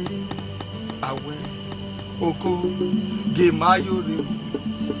baleri. Awe. Oko ge mayore.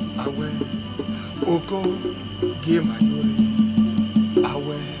 Awe. Oko ge mayore.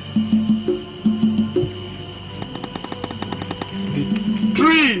 Awe. The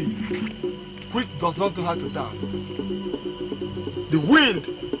tree which does not know how to dance, the wind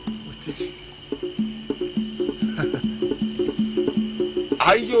will teach it.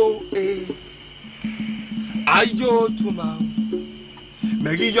 Ayo ayo tuma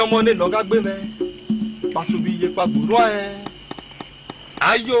meri yomone noga gbe me pasubi ye pa gboro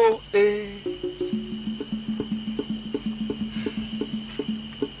ayo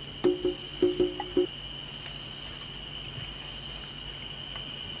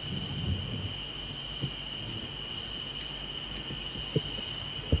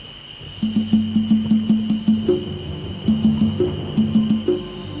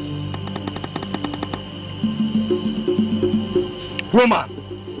Woman,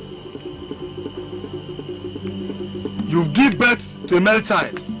 you've given birth to a male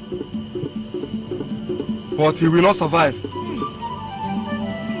child, but he will not survive.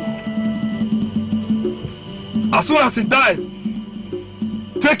 As soon as he dies,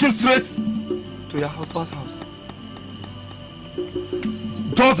 take him straight to your husband's house.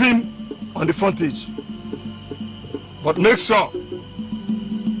 Drop him on the frontage, but make sure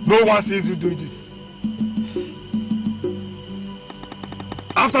no one sees you doing this.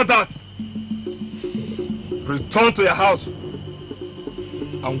 After that, return to your house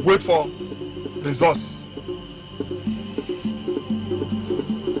and wait for results.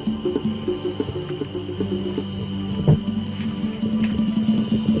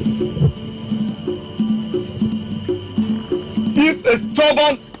 If a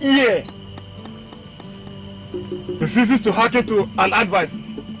stubborn ear refuses to hearken to an advice,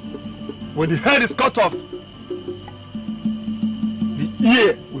 when the head is cut off, the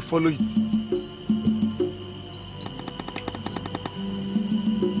ear will follow it.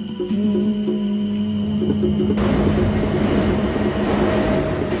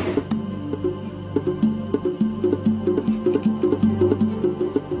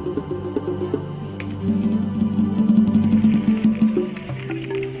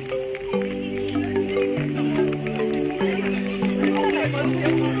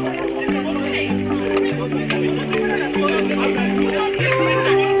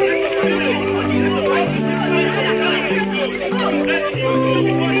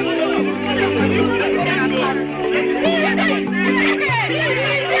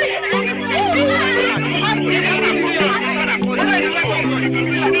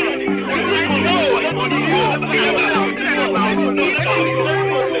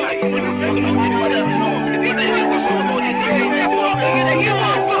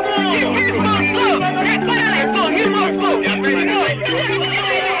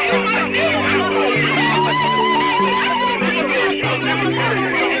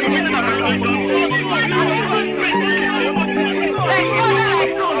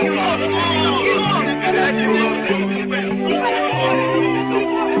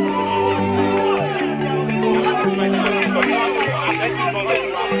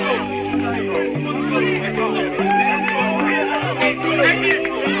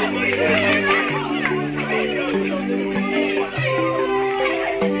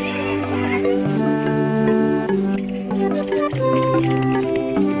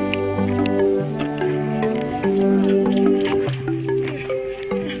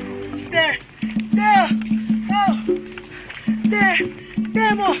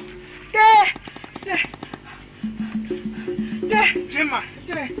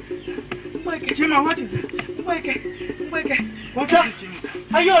 Chima, what is it? Mbweke. What is it, Chima?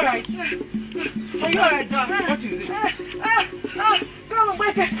 Are you alright? Are you alright, Dad? What is it? Come on,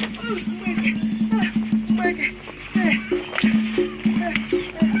 Mbweke.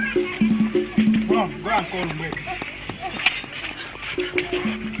 Go and call Mbweke.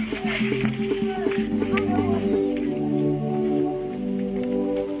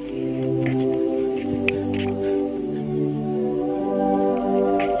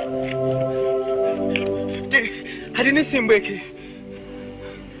 I didn't see Mbweke.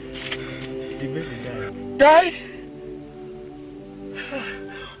 The baby died. Died?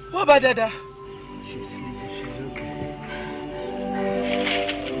 What about Dada? She's sleeping. She's okay.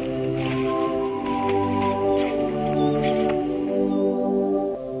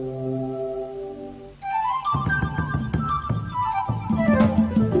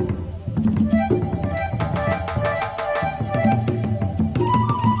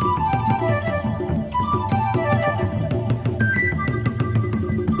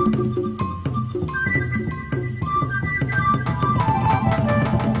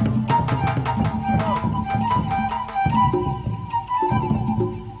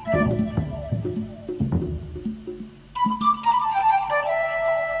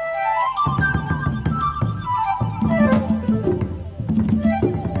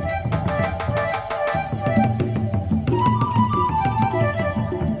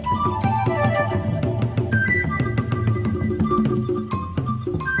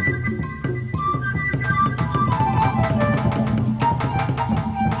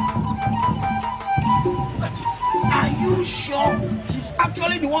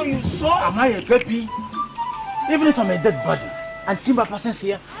 The one you saw? Am I a baby? Even if I'm a dead body and Chimba passes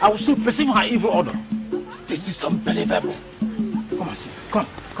here, I will still perceive her evil order. This is unbelievable. Come and see. Come.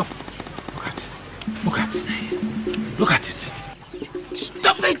 Look at it. Look at it.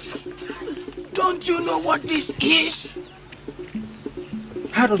 Stop it! Don't you know what this is?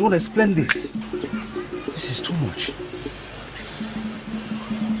 How does one explain this? This is too much.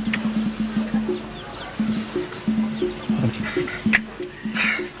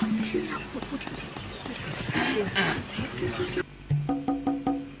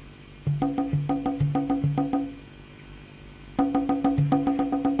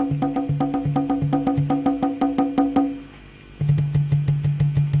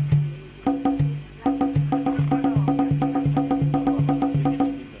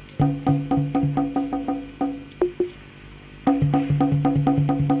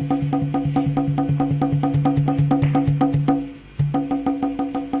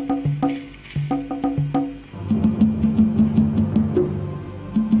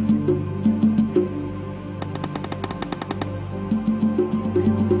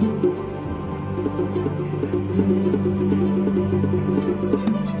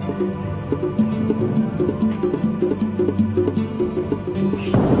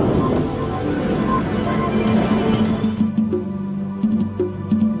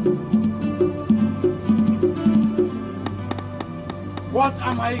 What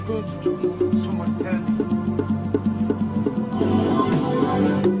am I going to do? Someone tell me.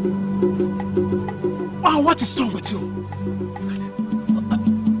 Oh, what is wrong with you?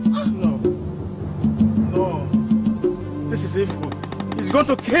 No. This is evil. He's going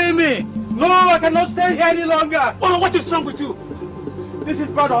to kill me. No, I cannot stay here any longer. Oh, what is wrong with you? This is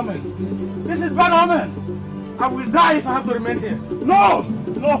bad omen. This is bad omen. I will die if I have to remain here. No!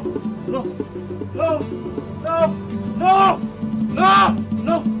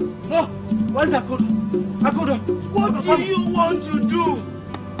 What is Akodo? What do you want to do?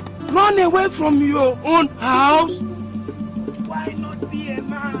 Run away from your own house? Why not be a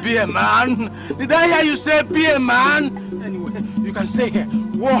man? Be a man? Did I hear you say be a man? Anyway, you can stay here.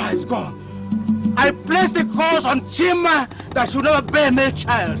 War has gone. I placed the curse on Chima that should never bear a male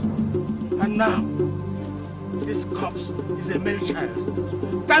child. And now, this corpse is a male child.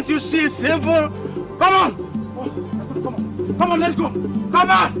 Can't you see it's simple? Come on! Come on, let's go!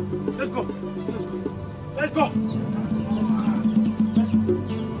 Come on! Let's go. Let's go.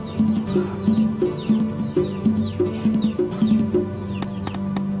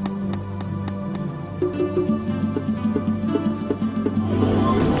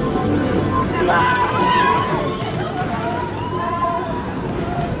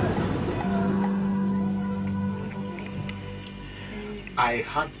 I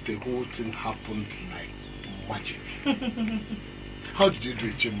had the whole thing happen like magic. How did you do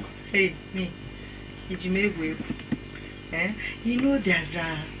it, Jim? Hey, me. You know there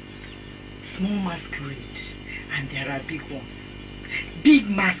are small masquerade and there are big ones. Big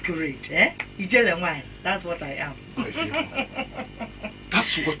masquerade, eh? That's what I am.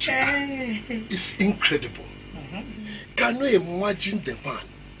 That's what you are. It's incredible. Can you imagine the man?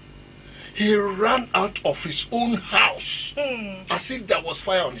 He ran out of his own house as if there was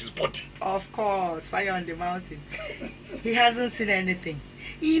fire on his body. Of course, fire on the mountain. He hasn't seen anything.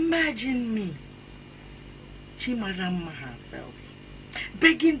 Imagine me, Chimarama herself,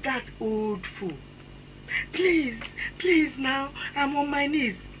 begging that old fool, please, please now, I'm on my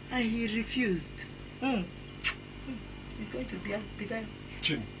knees. And he refused. He's going to be there.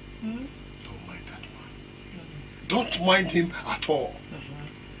 Jim, don't mind that man. Don't mind him at all.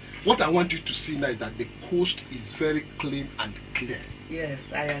 What I want you to see now is that the coast is very clean and clear. Yes,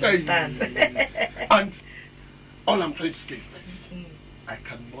 I understand. And all I'm trying to say is this. I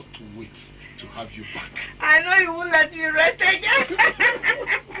cannot wait to have you back. I know you won't let me rest again.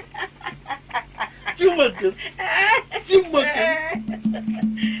 Chimagan.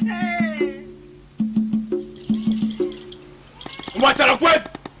 Mwachara kwen?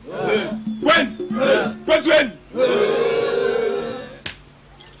 Kwen?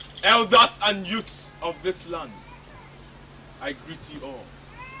 Elders and youths of this land, I greet you all.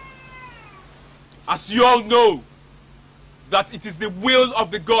 As you all know, that it is the will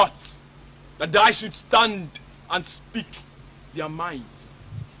of the gods that I should stand and speak their minds.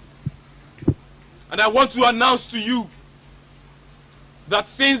 And I want to announce to you that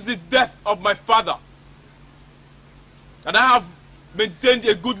since the death of my father, that I have maintained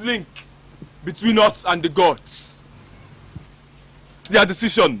a good link between us and the gods. Their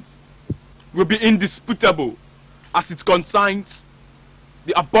decisions will be indisputable as it concerns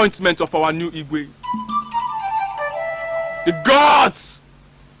the appointment of our new Igwe. The gods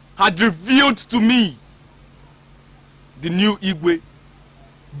had revealed to me the new Igwe,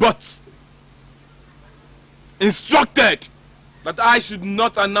 but instructed that I should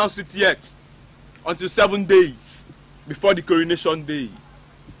not announce it yet until 7 days before the coronation day,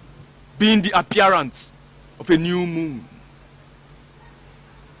 being the appearance of a new moon.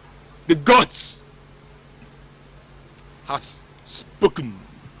 The gods has spoken.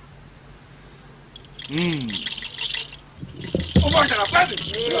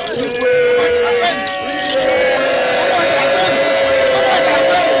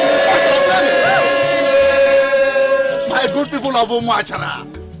 My good people of Umwachara,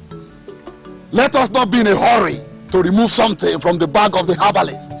 let us not be in a hurry to remove something from the bag of the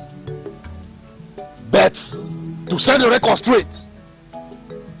herbalist. But to set the record straight,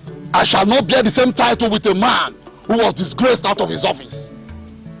 I shall not bear the same title with a man who was disgraced out of his office.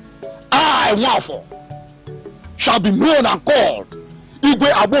 I, Nwafo, shall be known and called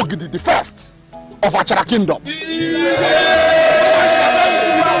Igwe Abogidi the First of Achara Kingdom.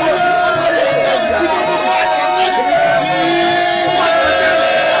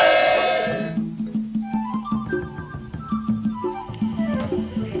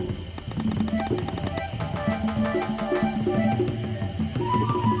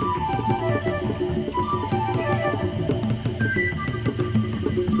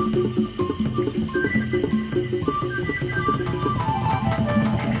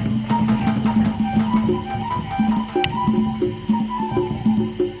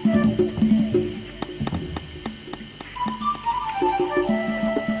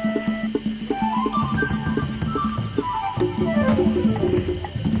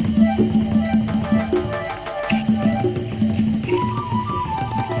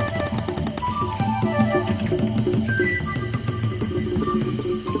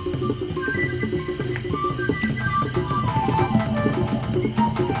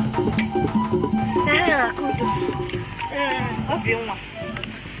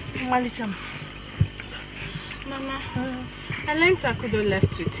 Mama, I learned Akudo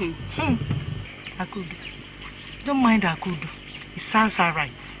left with him. Akudo. Don't mind Akudo. It sounds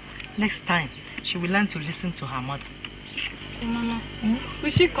alright. Next time, she will learn to listen to her mother. Hey, Mama, will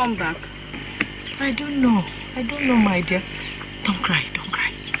she come back? I don't know. I don't know, my dear. Don't cry, don't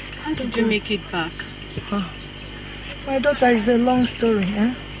cry. How did you make it back? My daughter is a long story,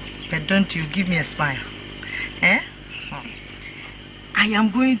 eh? But don't you give me a smile. Eh? I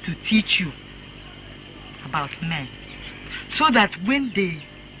am going to teach you about men, so that when they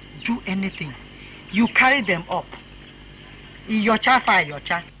do anything, you carry them up. Your fire, your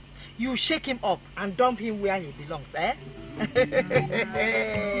child. You shake him up and dump him where he belongs, eh?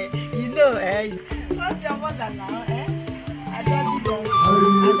 You know, eh? What's your mother now, eh? I don't know.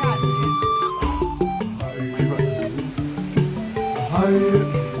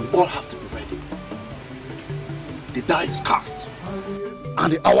 We all have to be ready. The die is cast,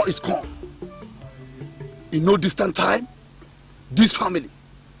 and the hour is come. In no distant time, this family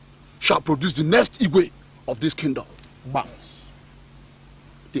shall produce the next Igwe of this kingdom. But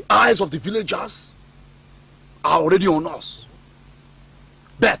the eyes of the villagers are already on us.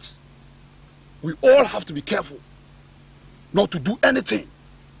 But we all have to be careful not to do anything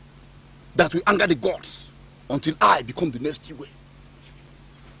that will anger the gods until I become the next Igwe.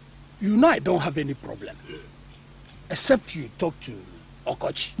 You know I don't have any problem. Except you talk to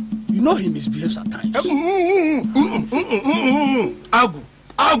Okochi. You know he misbehaves at times.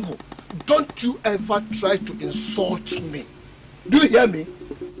 Agu, don't you ever try to insult me. Do you hear me?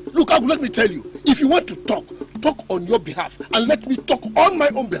 Look, Agu, let me tell you. If you want to talk, talk on your behalf. And let me talk on my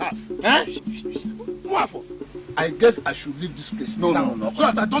own behalf. Eh? I guess I should leave this place now, so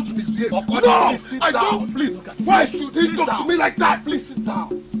that I don't misbehave. No, I don't, please. Why should he talk to me like that? Please sit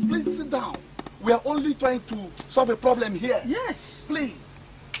down. Please sit down. We are only trying to solve a problem here. Yes. Please.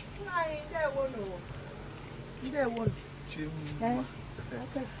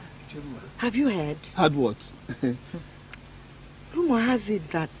 Have you heard? Heard what? Rumor has it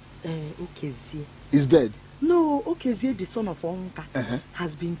that Okezie is dead. No, Okezie, the son of Onka,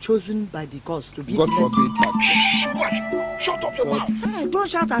 has been chosen by the gods to be God the forbid. Shut up your mouth. Hey, don't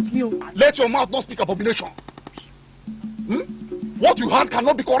shout at me. Let your mouth not speak abomination. What you heard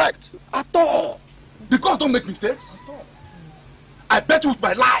cannot be correct. At all. Because don't make mistakes. I bet you with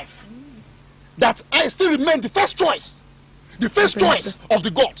my life that I still remain the first choice. The first choice of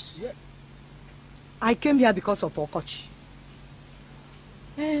the gods. I came here because of Okochi.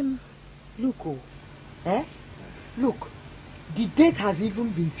 Loco. Look, the date has even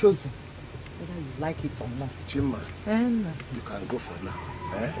been chosen. Whether you like it or not. Chima, you can go for now.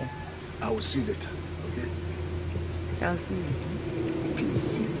 Okay. I will see you later. Okay? I'll see you. Okay,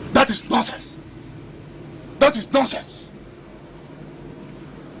 see. That is nonsense. That is nonsense.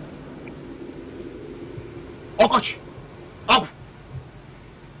 Okochi, Abu,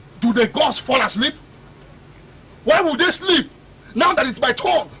 do the gods fall asleep? Why would they sleep now that it's my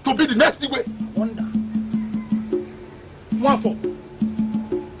turn to be the next Igwe? Wonder. Mwafo,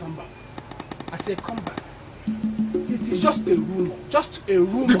 come back. I say come back. It is just a rumor. Just a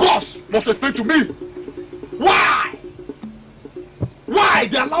rumor. The gods must explain to me why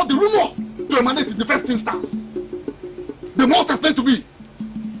they allowed the rumor to emanate in the first instance. They must explain to me.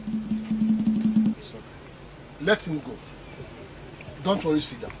 It's okay. Let him go. Don't worry,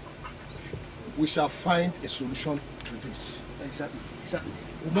 sit down. We shall find a solution to this. Exactly.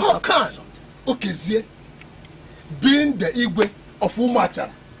 How can Okezie, being the Igwe of Umachara?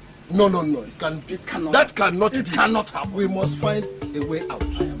 No. It cannot be. It cannot happen. We must find a way out.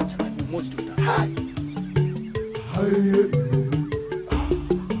 We must do that. Hey.